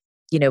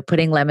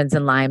putting lemons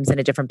and limes in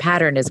a different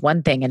pattern is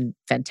one thing and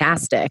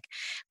fantastic.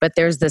 But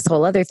there's this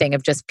whole other thing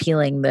of just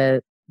peeling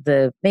the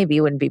maybe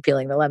you wouldn't be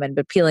peeling the lemon,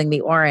 but peeling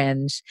the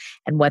orange,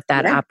 and what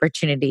that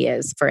opportunity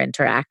is for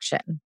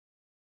interaction.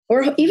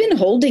 Or even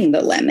holding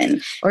the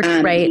lemon. Or,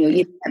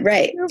 right.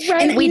 Right.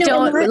 And we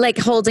don't like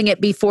holding it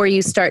before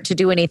you start to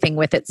do anything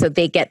with it. So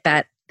they get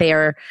that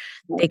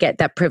they get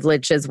that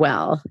privilege as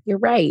well. You're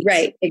right.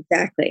 Right.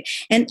 Exactly.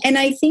 And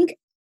I think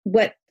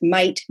what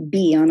might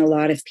be on a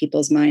lot of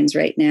people's minds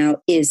right now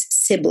is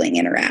sibling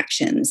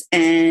interactions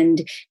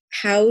and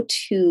how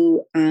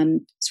to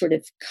sort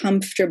of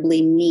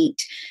comfortably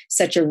meet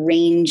such a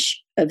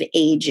range of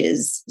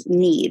ages,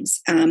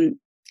 needs,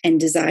 and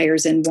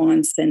desires and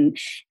wants.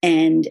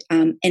 And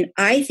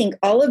I think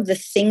all of the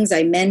things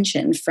I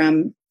mentioned,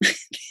 from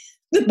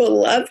the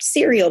beloved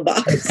cereal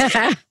box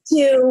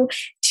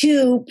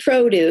to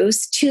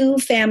produce, to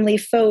family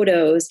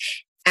photos,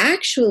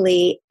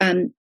 actually,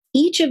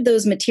 each of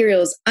those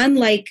materials,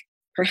 unlike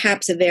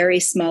perhaps a very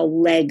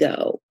small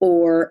Lego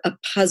or a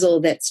puzzle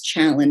that's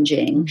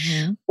challenging,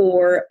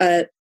 or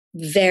a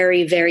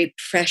very, very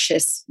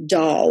precious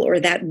doll or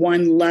that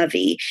one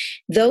lovey,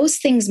 those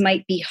things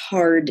might be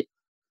hard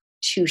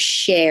to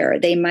share.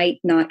 They might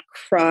not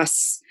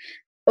cross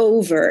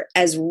over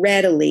as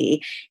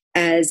readily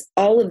as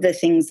all of the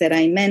things that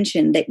I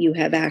mentioned that you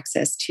have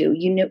access to.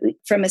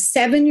 From a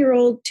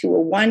 7-year-old to a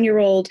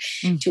 1-year-old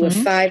to a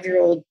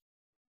 5-year-old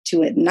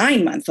to a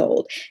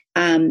 9-month-old,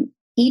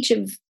 each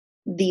of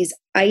these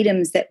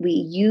items that we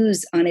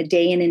use on a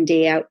day in and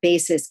day out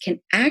basis can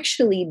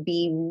actually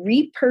be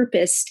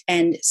repurposed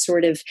and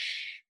sort of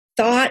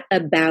thought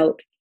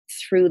about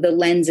through the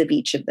lens of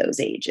each of those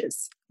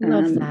ages.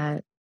 Love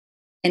that.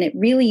 And it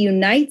really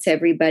unites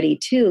everybody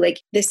too.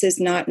 Like, this is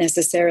not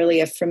necessarily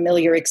a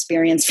familiar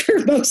experience for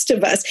most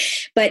of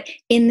us, but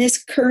in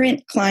this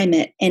current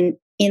climate and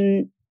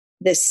in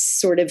this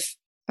sort of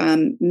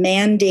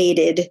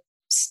mandated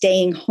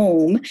staying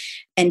home,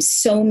 and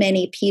so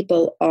many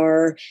people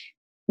are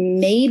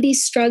maybe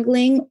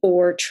struggling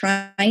or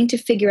trying to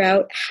figure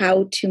out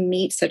how to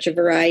meet such a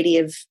variety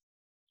of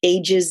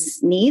ages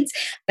needs.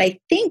 I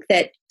think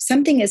that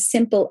something as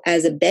simple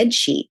as a bed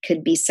sheet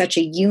could be such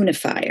a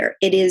unifier.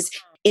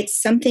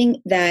 It's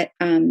something that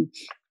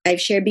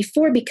I've shared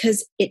before,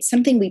 because it's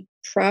something we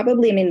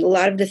probably, a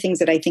lot of the things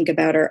that I think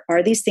about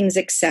are these things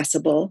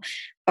accessible?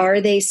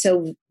 Are they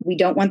so we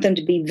don't want them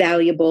to be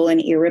valuable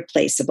and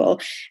irreplaceable?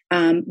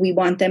 We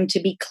want them to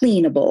be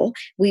cleanable.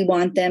 We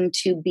want them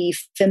to be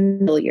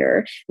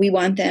familiar. We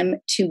want them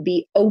to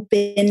be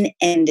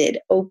open-ended,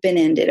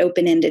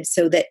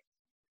 so that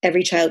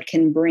every child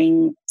can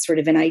bring sort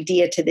of an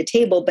idea to the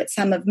table. But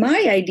some of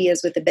my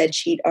ideas with the bed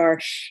sheet are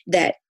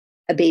that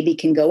a baby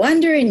can go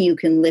under and you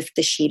can lift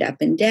the sheet up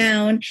and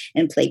down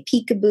and play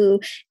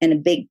peekaboo. And a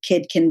big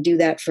kid can do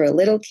that for a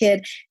little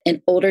kid.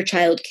 An older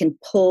child can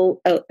pull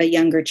a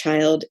younger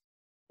child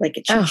like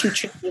a choo-choo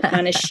train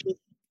on a sheet.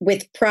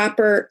 With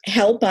proper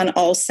help on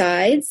all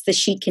sides, the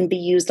sheet can be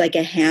used like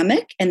a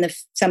hammock, and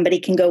somebody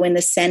can go in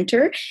the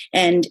center,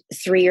 and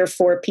 3 or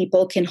 4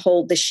 people can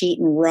hold the sheet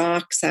and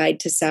rock side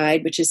to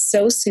side, which is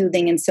so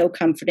soothing and so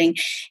comforting,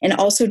 and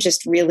also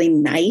just really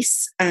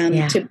nice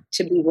to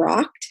be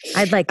rocked.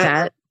 I'd like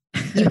that.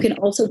 You can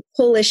also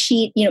pull a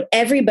sheet,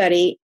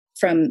 everybody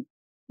from,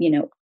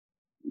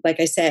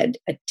 like I said,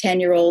 a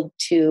 10-year-old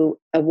to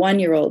a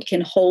 1-year-old can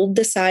hold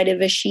the side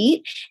of a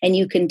sheet, and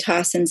you can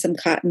toss in some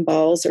cotton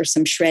balls or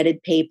some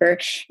shredded paper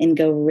and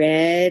go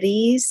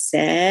ready,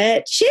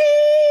 set, shake.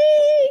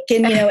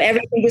 And,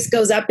 everything just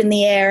goes up in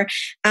the air.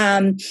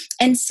 And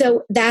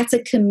so that's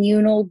a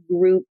communal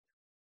group,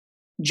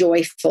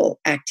 joyful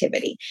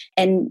activity.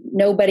 And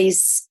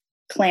nobody's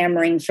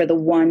clamoring for the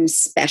one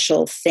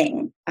special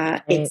thing.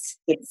 Right.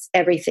 It's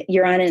everything.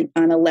 You're on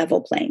a level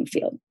playing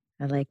field.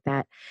 I like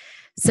that.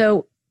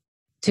 So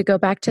to go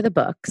back to the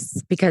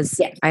books, because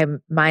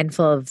I'm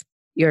mindful of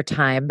your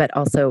time, but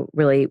also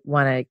really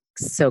want to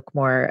soak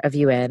more of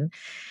you in.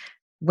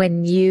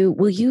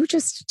 Will you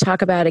just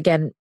talk about,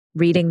 again,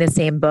 reading the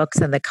same books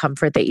and the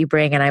comfort that you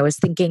bring? And I was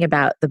thinking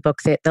about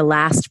the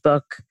last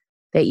book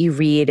that you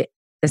read,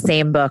 the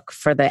same book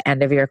for the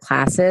end of your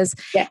classes.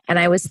 Yeah. And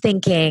I was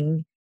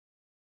thinking,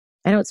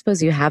 I don't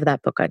suppose you have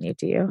that book on you,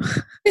 do you?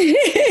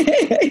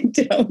 I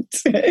don't.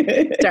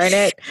 Darn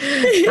it.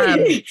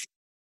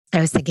 I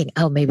was thinking,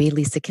 maybe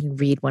Lisa can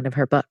read one of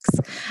her books.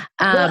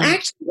 Well,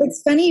 actually,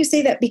 it's funny you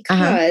say that,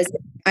 because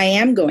I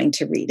am going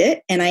to read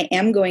it, and I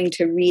am going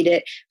to read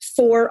it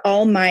for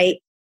all my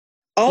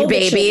all Your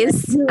the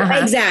babies. children,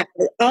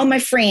 exactly, all my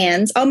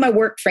friends, all my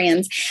work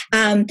friends,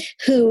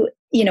 who,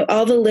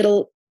 all the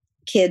little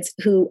kids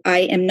who I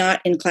am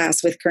not in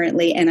class with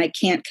currently, and I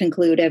can't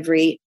conclude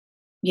every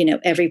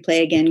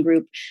Play Again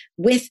group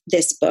with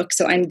this book.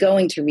 So I'm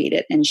going to read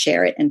it and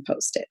share it and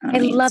post it. I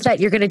love that.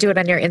 You're going to do it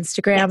on your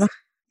Instagram. Yes.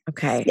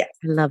 Okay. Yes.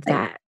 I love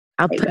that.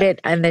 I'll put it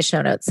in the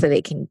show notes so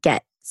they can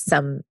get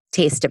some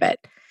taste of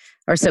it,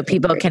 or so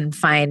people can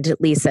find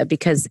Lisa,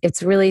 because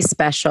it's really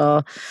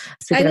special.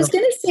 I was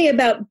going to say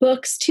about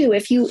books too.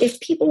 If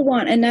people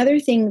want another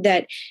thing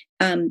that,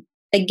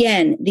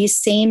 again, these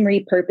same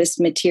repurposed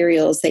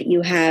materials that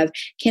you have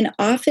can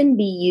often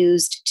be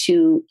used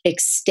to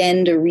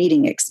extend a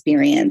reading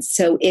experience.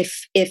 So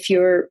if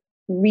you're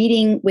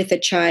reading with a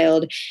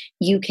child,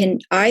 you can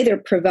either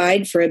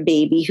provide for a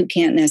baby who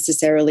can't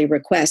necessarily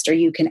request, or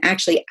you can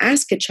actually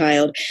ask a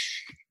child,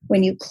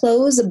 when you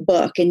close a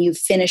book and you've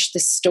finished the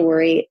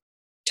story,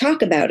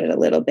 talk about it a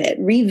little bit,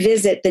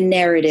 revisit the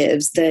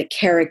narratives, the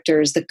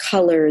characters, the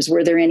colors.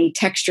 Were there any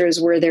textures?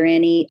 Were there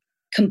any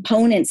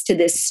components to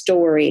this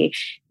story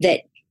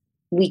that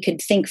we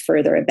could think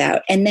further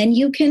about? And then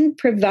you can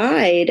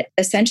provide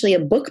essentially a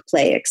book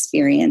play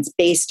experience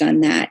based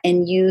on that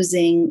and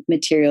using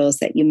materials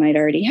that you might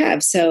already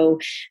have. So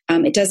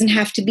it doesn't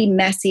have to be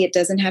messy. It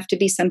doesn't have to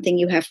be something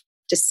you have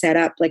to set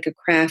up like a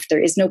craft.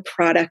 There is no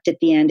product at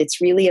the end. It's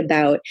really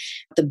about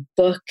the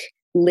book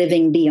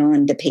living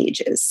beyond the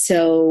pages.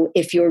 So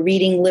if you're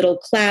reading Little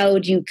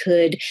Cloud, you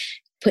could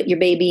put your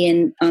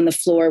baby on the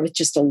floor with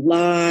just a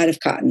lot of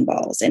cotton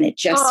balls, and it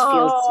just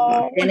feels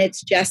soft, and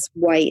it's just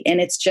white,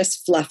 and it's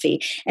just fluffy,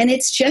 and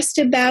it's just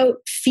about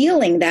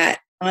feeling that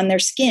on their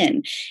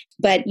skin.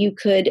 But you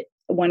could,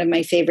 one of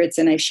my favorites,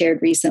 and I've shared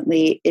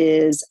recently,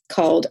 is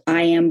called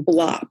I Am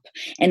Blop.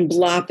 And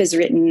Blop is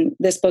written,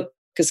 this book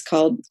is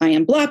called I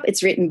Am Blop.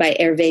 It's written by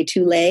Hervé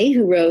Toulet,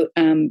 who wrote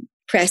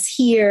Press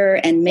Here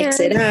and Mix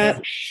It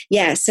Up.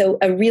 Yeah, so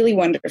a really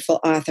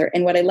wonderful author.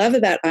 And what I love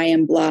about I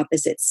Am Blop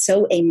is it's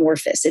so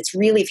amorphous. It's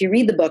really, if you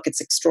read the book,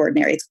 it's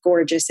extraordinary. It's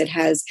gorgeous. It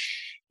has,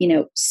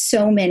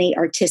 so many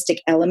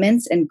artistic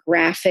elements and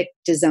graphic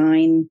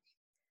design,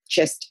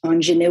 just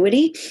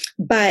ingenuity.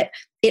 But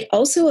it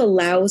also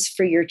allows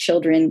for your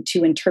children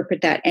to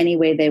interpret that any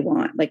way they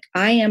want. Like,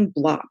 I am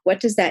Blop. What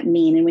does that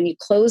mean? And when you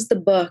close the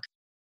book,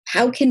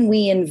 how can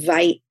we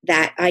invite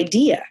that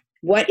idea?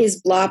 What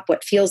is Blop?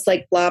 What feels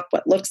like Blop?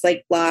 What looks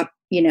like Blop?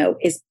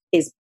 Is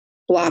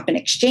Blop an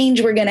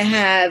exchange we're going to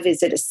have?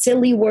 Is it a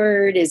silly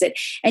word? Is it?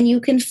 And you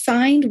can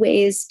find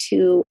ways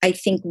to, I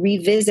think,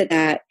 revisit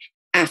that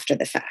after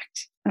the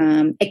fact.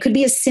 It could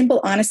be as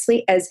simple,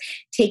 honestly, as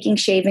taking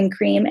shaving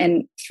cream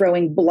and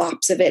throwing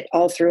blops of it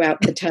all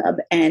throughout the tub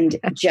and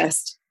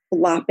just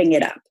blopping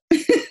it up.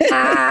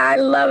 I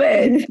love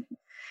it.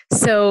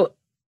 So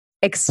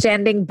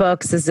extending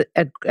books is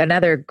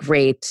another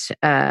great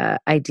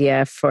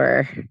idea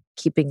for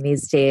keeping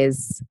these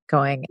days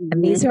going.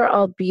 And these are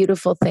all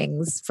beautiful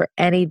things for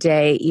any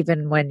day,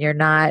 even when you're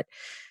not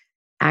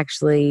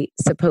actually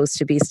supposed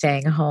to be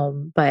staying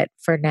home. But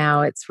for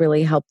now, it's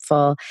really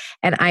helpful.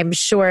 And I'm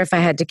sure, if I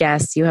had to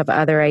guess, you have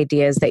other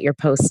ideas that you're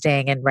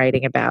posting and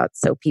writing about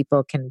so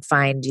people can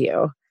find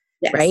you.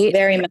 Yes, right?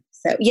 Very much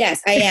so.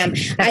 Yes, I am.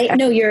 I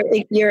know you're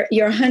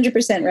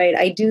 100% right.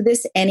 I do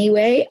this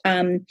anyway.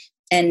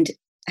 And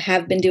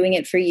have been doing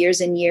it for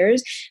years and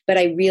years, but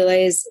I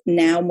realize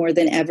now more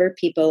than ever,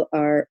 people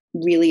are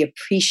really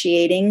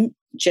appreciating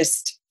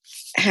just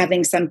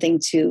having something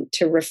to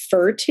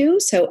refer to.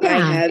 So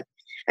yeah.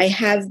 I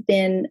have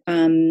been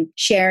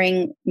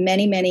sharing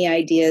many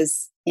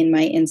ideas in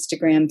my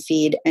Instagram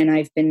feed, and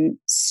I've been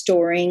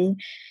storing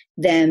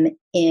them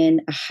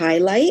in a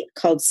highlight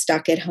called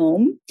Stuck at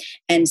Home.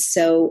 And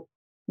so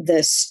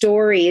the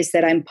stories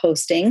that I'm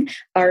posting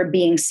are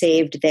being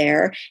saved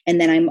there.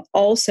 And then I'm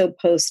also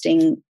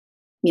posting,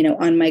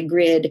 on my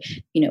grid,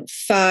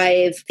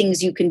 5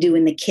 things you can do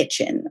in the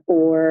kitchen,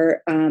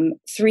 or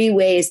 3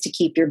 ways to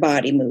keep your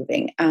body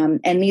moving.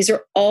 And these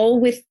are all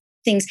with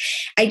things.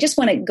 I just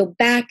want to go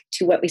back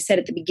to what we said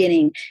at the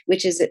beginning,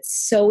 which is it's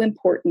so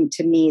important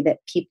to me that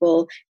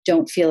people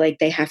don't feel like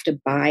they have to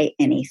buy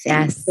anything.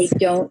 Yes. They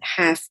don't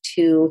have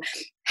to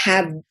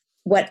have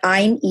what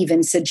I'm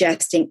even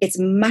suggesting. It's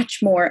much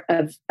more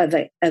of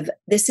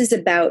this is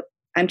about,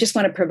 I just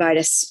want to provide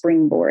a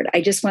springboard. I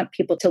just want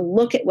people to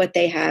look at what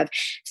they have,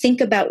 think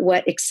about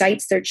what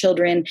excites their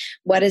children.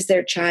 What is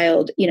their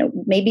child?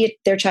 Maybe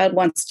their child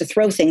wants to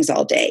throw things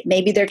all day.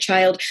 Maybe their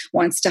child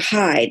wants to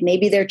hide.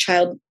 Maybe their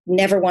child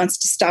never wants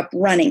to stop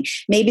running.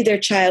 Maybe their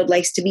child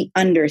likes to be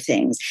under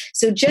things.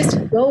 So just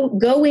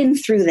go in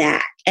through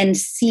that and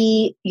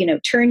see,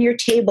 turn your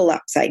table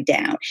upside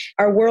down.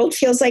 Our world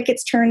feels like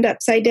it's turned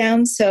upside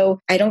down. So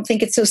I don't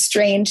think it's so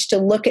strange to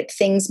look at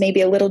things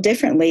maybe a little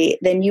differently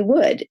than you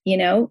would,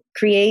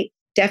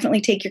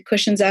 definitely take your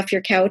cushions off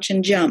your couch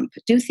and jump.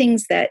 Do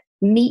things that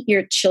meet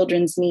your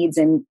children's needs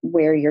and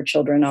where your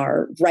children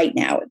are right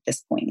now at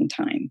this point in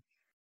time.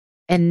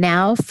 And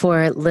now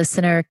for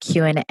listener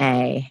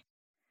Q&A.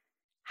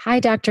 Hi,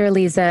 Dr.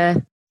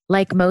 Aliza.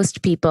 Like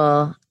most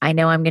people, I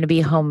know I'm going to be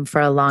home for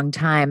a long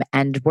time,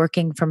 and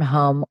working from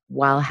home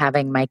while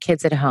having my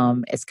kids at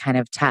home is kind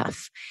of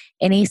tough.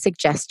 Any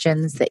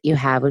suggestions that you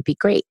have would be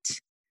great.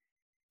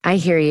 I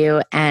hear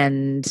you.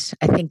 And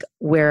I think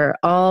we're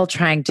all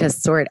trying to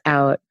sort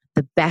out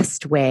the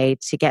best way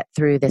to get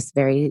through this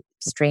very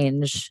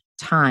strange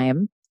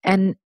time.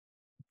 And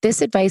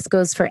this advice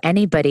goes for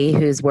anybody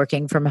who's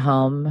working from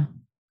home.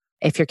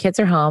 If your kids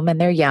are home and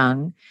they're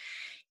young,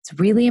 it's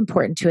really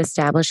important to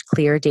establish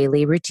clear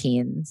daily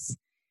routines,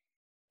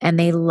 and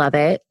they love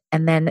it.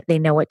 And then they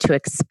know what to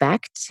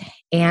expect.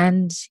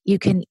 And you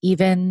can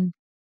even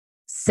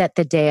set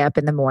the day up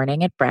in the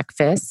morning at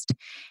breakfast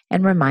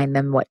and remind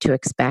them what to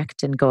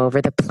expect and go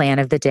over the plan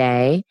of the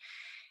day.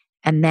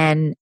 And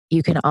then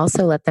you can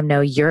also let them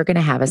know you're going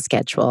to have a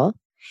schedule,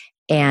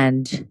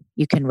 and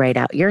you can write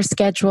out your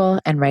schedule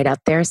and write out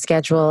their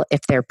schedule.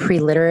 If they're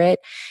pre-literate,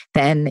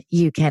 then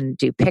you can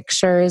do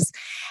pictures,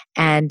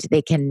 and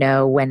they can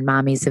know when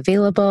mommy's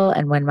available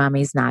and when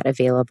mommy's not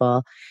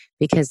available,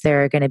 because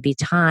there are going to be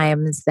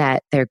times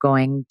that they're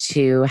going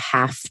to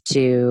have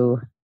to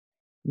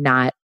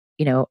not,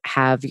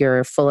 have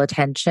your full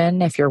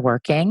attention if you're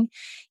working,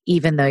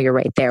 even though you're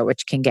right there,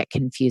 which can get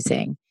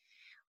confusing.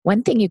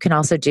 One thing you can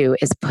also do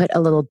is put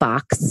a little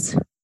box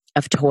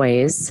of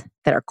toys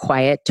that are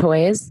quiet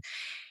toys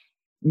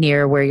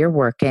near where you're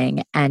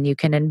working, and you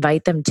can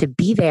invite them to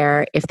be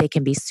there if they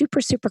can be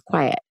super, super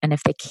quiet. And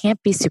if they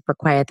can't be super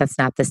quiet, that's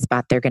not the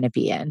spot they're going to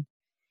be in.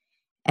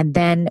 And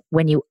then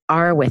when you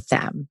are with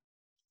them,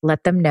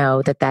 let them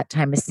know that that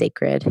time is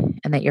sacred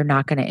and that you're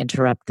not going to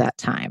interrupt that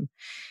time.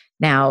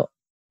 Now,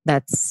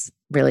 that's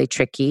really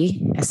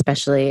tricky,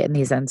 especially in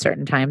these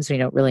uncertain times. We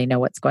don't really know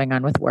what's going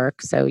on with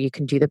work, so you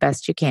can do the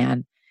best you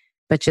can.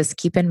 But just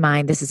keep in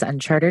mind, this is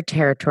uncharted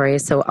territory.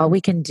 So all we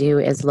can do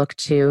is look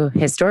to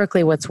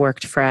historically what's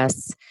worked for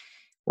us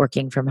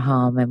working from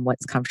home and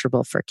what's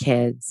comfortable for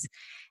kids,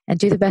 and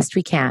do the best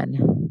we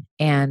can.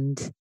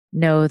 And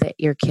know that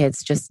your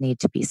kids just need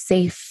to be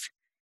safe,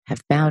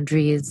 have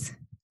boundaries,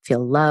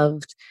 feel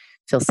loved,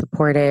 feel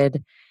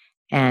supported,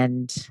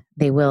 and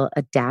they will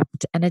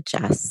adapt and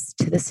adjust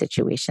to the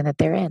situation that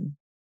they're in.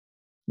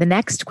 The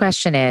next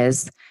question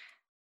is,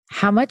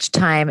 how much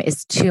time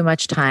is too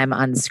much time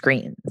on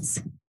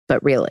screens?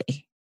 But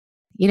really,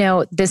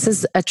 this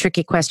is a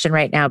tricky question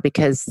right now,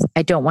 because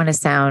I don't want to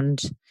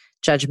sound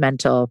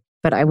judgmental,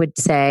 but I would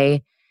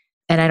say,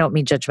 and I don't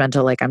mean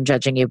judgmental like I'm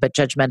judging you, but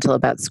judgmental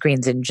about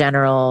screens in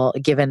general,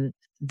 given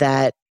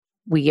that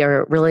we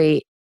are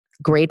really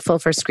grateful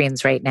for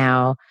screens right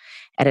now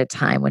at a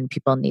time when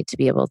people need to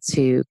be able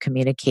to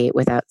communicate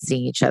without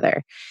seeing each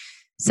other.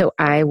 So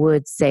I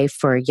would say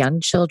for young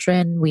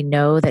children, we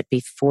know that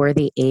before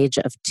the age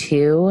of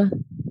 2,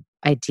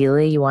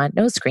 ideally you want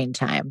no screen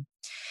time.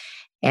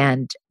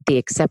 And the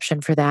exception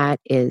for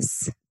that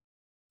is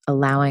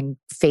allowing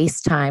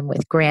FaceTime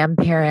with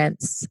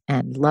grandparents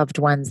and loved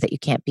ones that you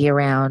can't be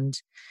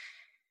around.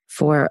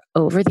 For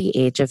over the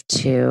age of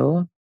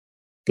 2,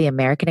 the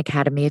American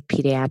Academy of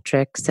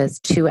Pediatrics says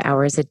 2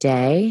 hours a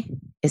day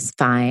is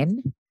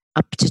fine,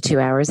 up to 2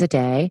 hours a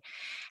day.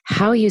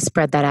 How you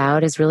spread that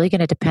out is really going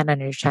to depend on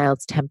your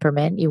child's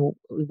temperament. You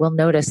will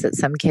notice that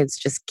some kids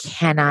just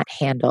cannot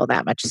handle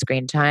that much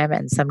screen time,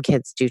 and some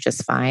kids do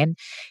just fine.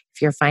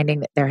 If you're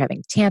finding that they're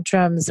having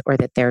tantrums or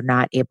that they're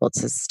not able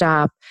to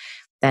stop,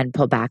 then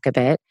pull back a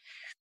bit.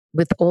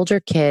 With older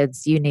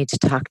kids, you need to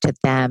talk to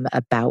them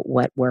about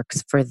what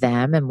works for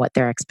them and what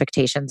their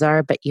expectations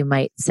are. But you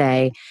might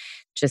say,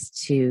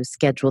 just to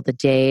schedule the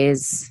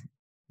days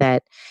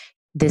that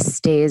this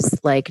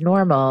stays like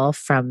normal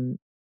from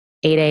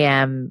 8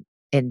 a.m.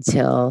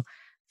 until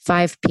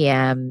 5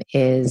 p.m.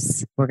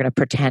 is, we're going to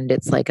pretend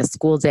it's like a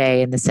school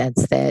day in the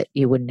sense that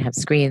you wouldn't have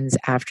screens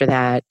after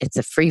that. It's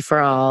a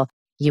free-for-all.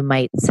 You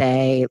might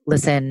say,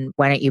 listen,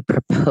 why don't you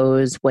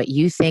propose what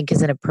you think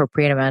is an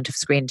appropriate amount of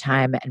screen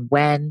time and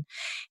when,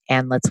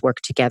 and let's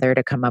work together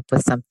to come up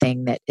with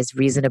something that is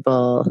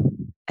reasonable,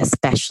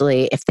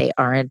 especially if they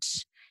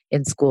aren't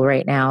in school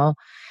right now,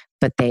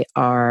 but they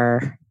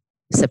are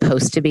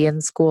supposed to be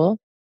in school.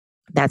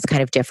 That's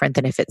kind of different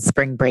than if it's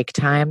spring break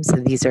time. So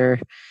these are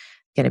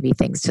going to be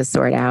things to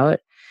sort out.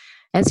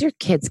 As your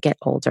kids get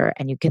older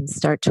and you can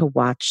start to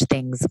watch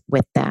things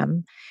with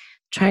them,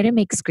 try to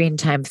make screen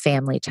time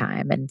family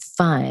time and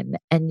fun.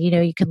 And,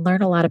 you can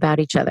learn a lot about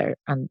each other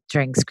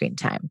during screen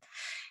time.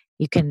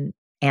 You can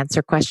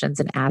answer questions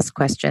and ask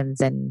questions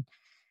and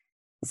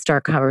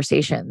start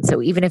conversations.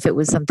 So even if it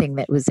was something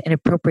that was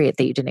inappropriate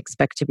that you didn't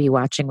expect to be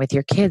watching with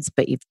your kids,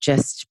 but you've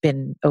just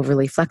been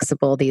overly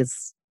flexible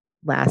these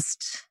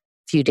last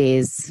few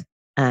days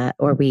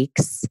or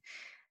weeks,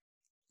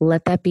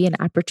 let that be an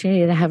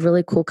opportunity to have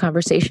really cool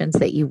conversations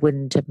that you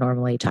wouldn't have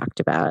normally talked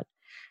about.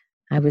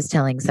 I was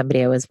telling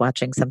somebody I was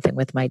watching something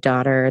with my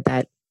daughter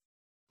that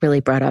really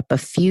brought up a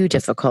few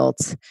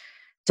difficult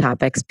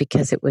topics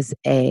because it was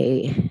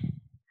a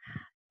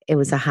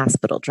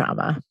hospital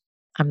drama.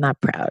 I'm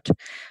not proud,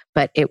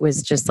 but it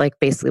was just like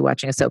basically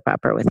watching a soap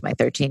opera with my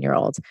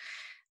 13-year-old.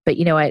 But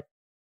you know what?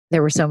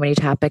 there were so many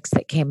topics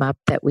that came up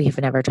that we've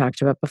never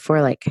talked about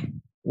before. Like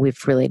we've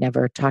really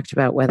never talked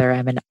about whether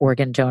I'm an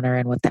organ donor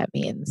and what that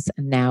means.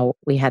 And now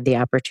we had the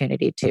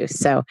opportunity to.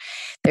 So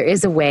there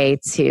is a way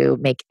to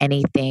make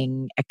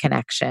anything a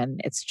connection.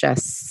 It's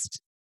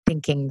just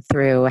thinking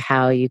through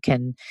how you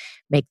can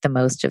make the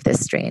most of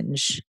this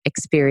strange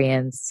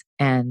experience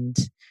and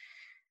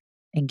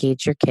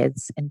engage your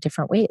kids in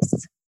different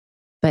ways.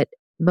 But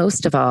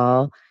most of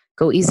all,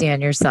 go easy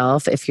on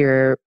yourself if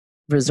you're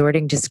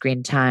resorting to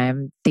screen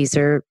time. These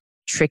are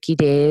tricky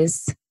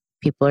days.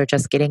 People are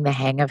just getting the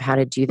hang of how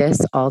to do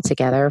this all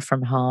together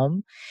from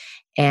home.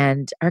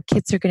 And our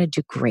kids are going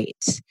to do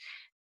great.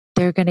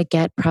 They're going to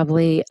get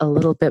probably a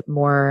little bit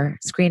more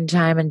screen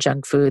time and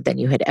junk food than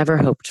you had ever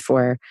hoped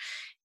for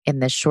in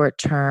the short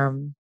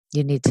term.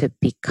 You need to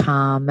be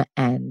calm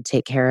and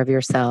take care of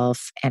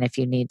yourself. And if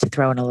you need to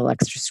throw in a little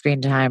extra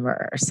screen time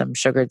or some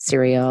sugared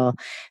cereal,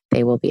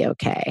 they will be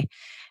okay.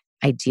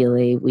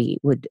 Ideally, we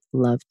would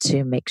love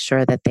to make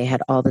sure that they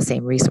had all the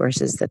same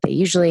resources that they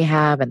usually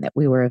have and that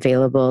we were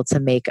available to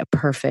make a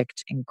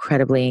perfect,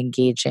 incredibly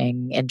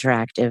engaging,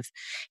 interactive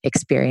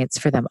experience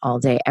for them all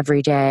day,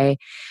 every day.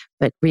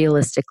 But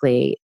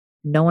realistically,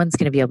 no one's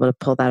going to be able to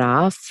pull that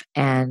off.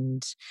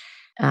 And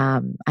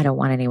I don't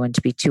want anyone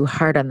to be too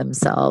hard on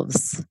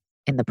themselves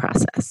in the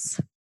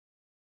process.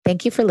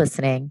 Thank you for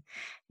listening.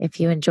 If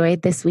you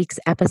enjoyed this week's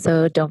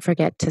episode, don't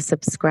forget to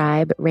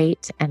subscribe,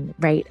 rate, and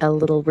write a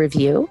little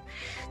review.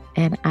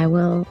 And I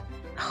will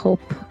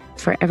hope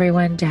for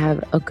everyone to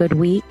have a good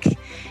week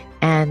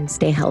and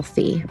stay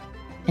healthy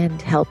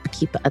and help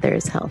keep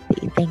others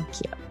healthy.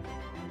 Thank you.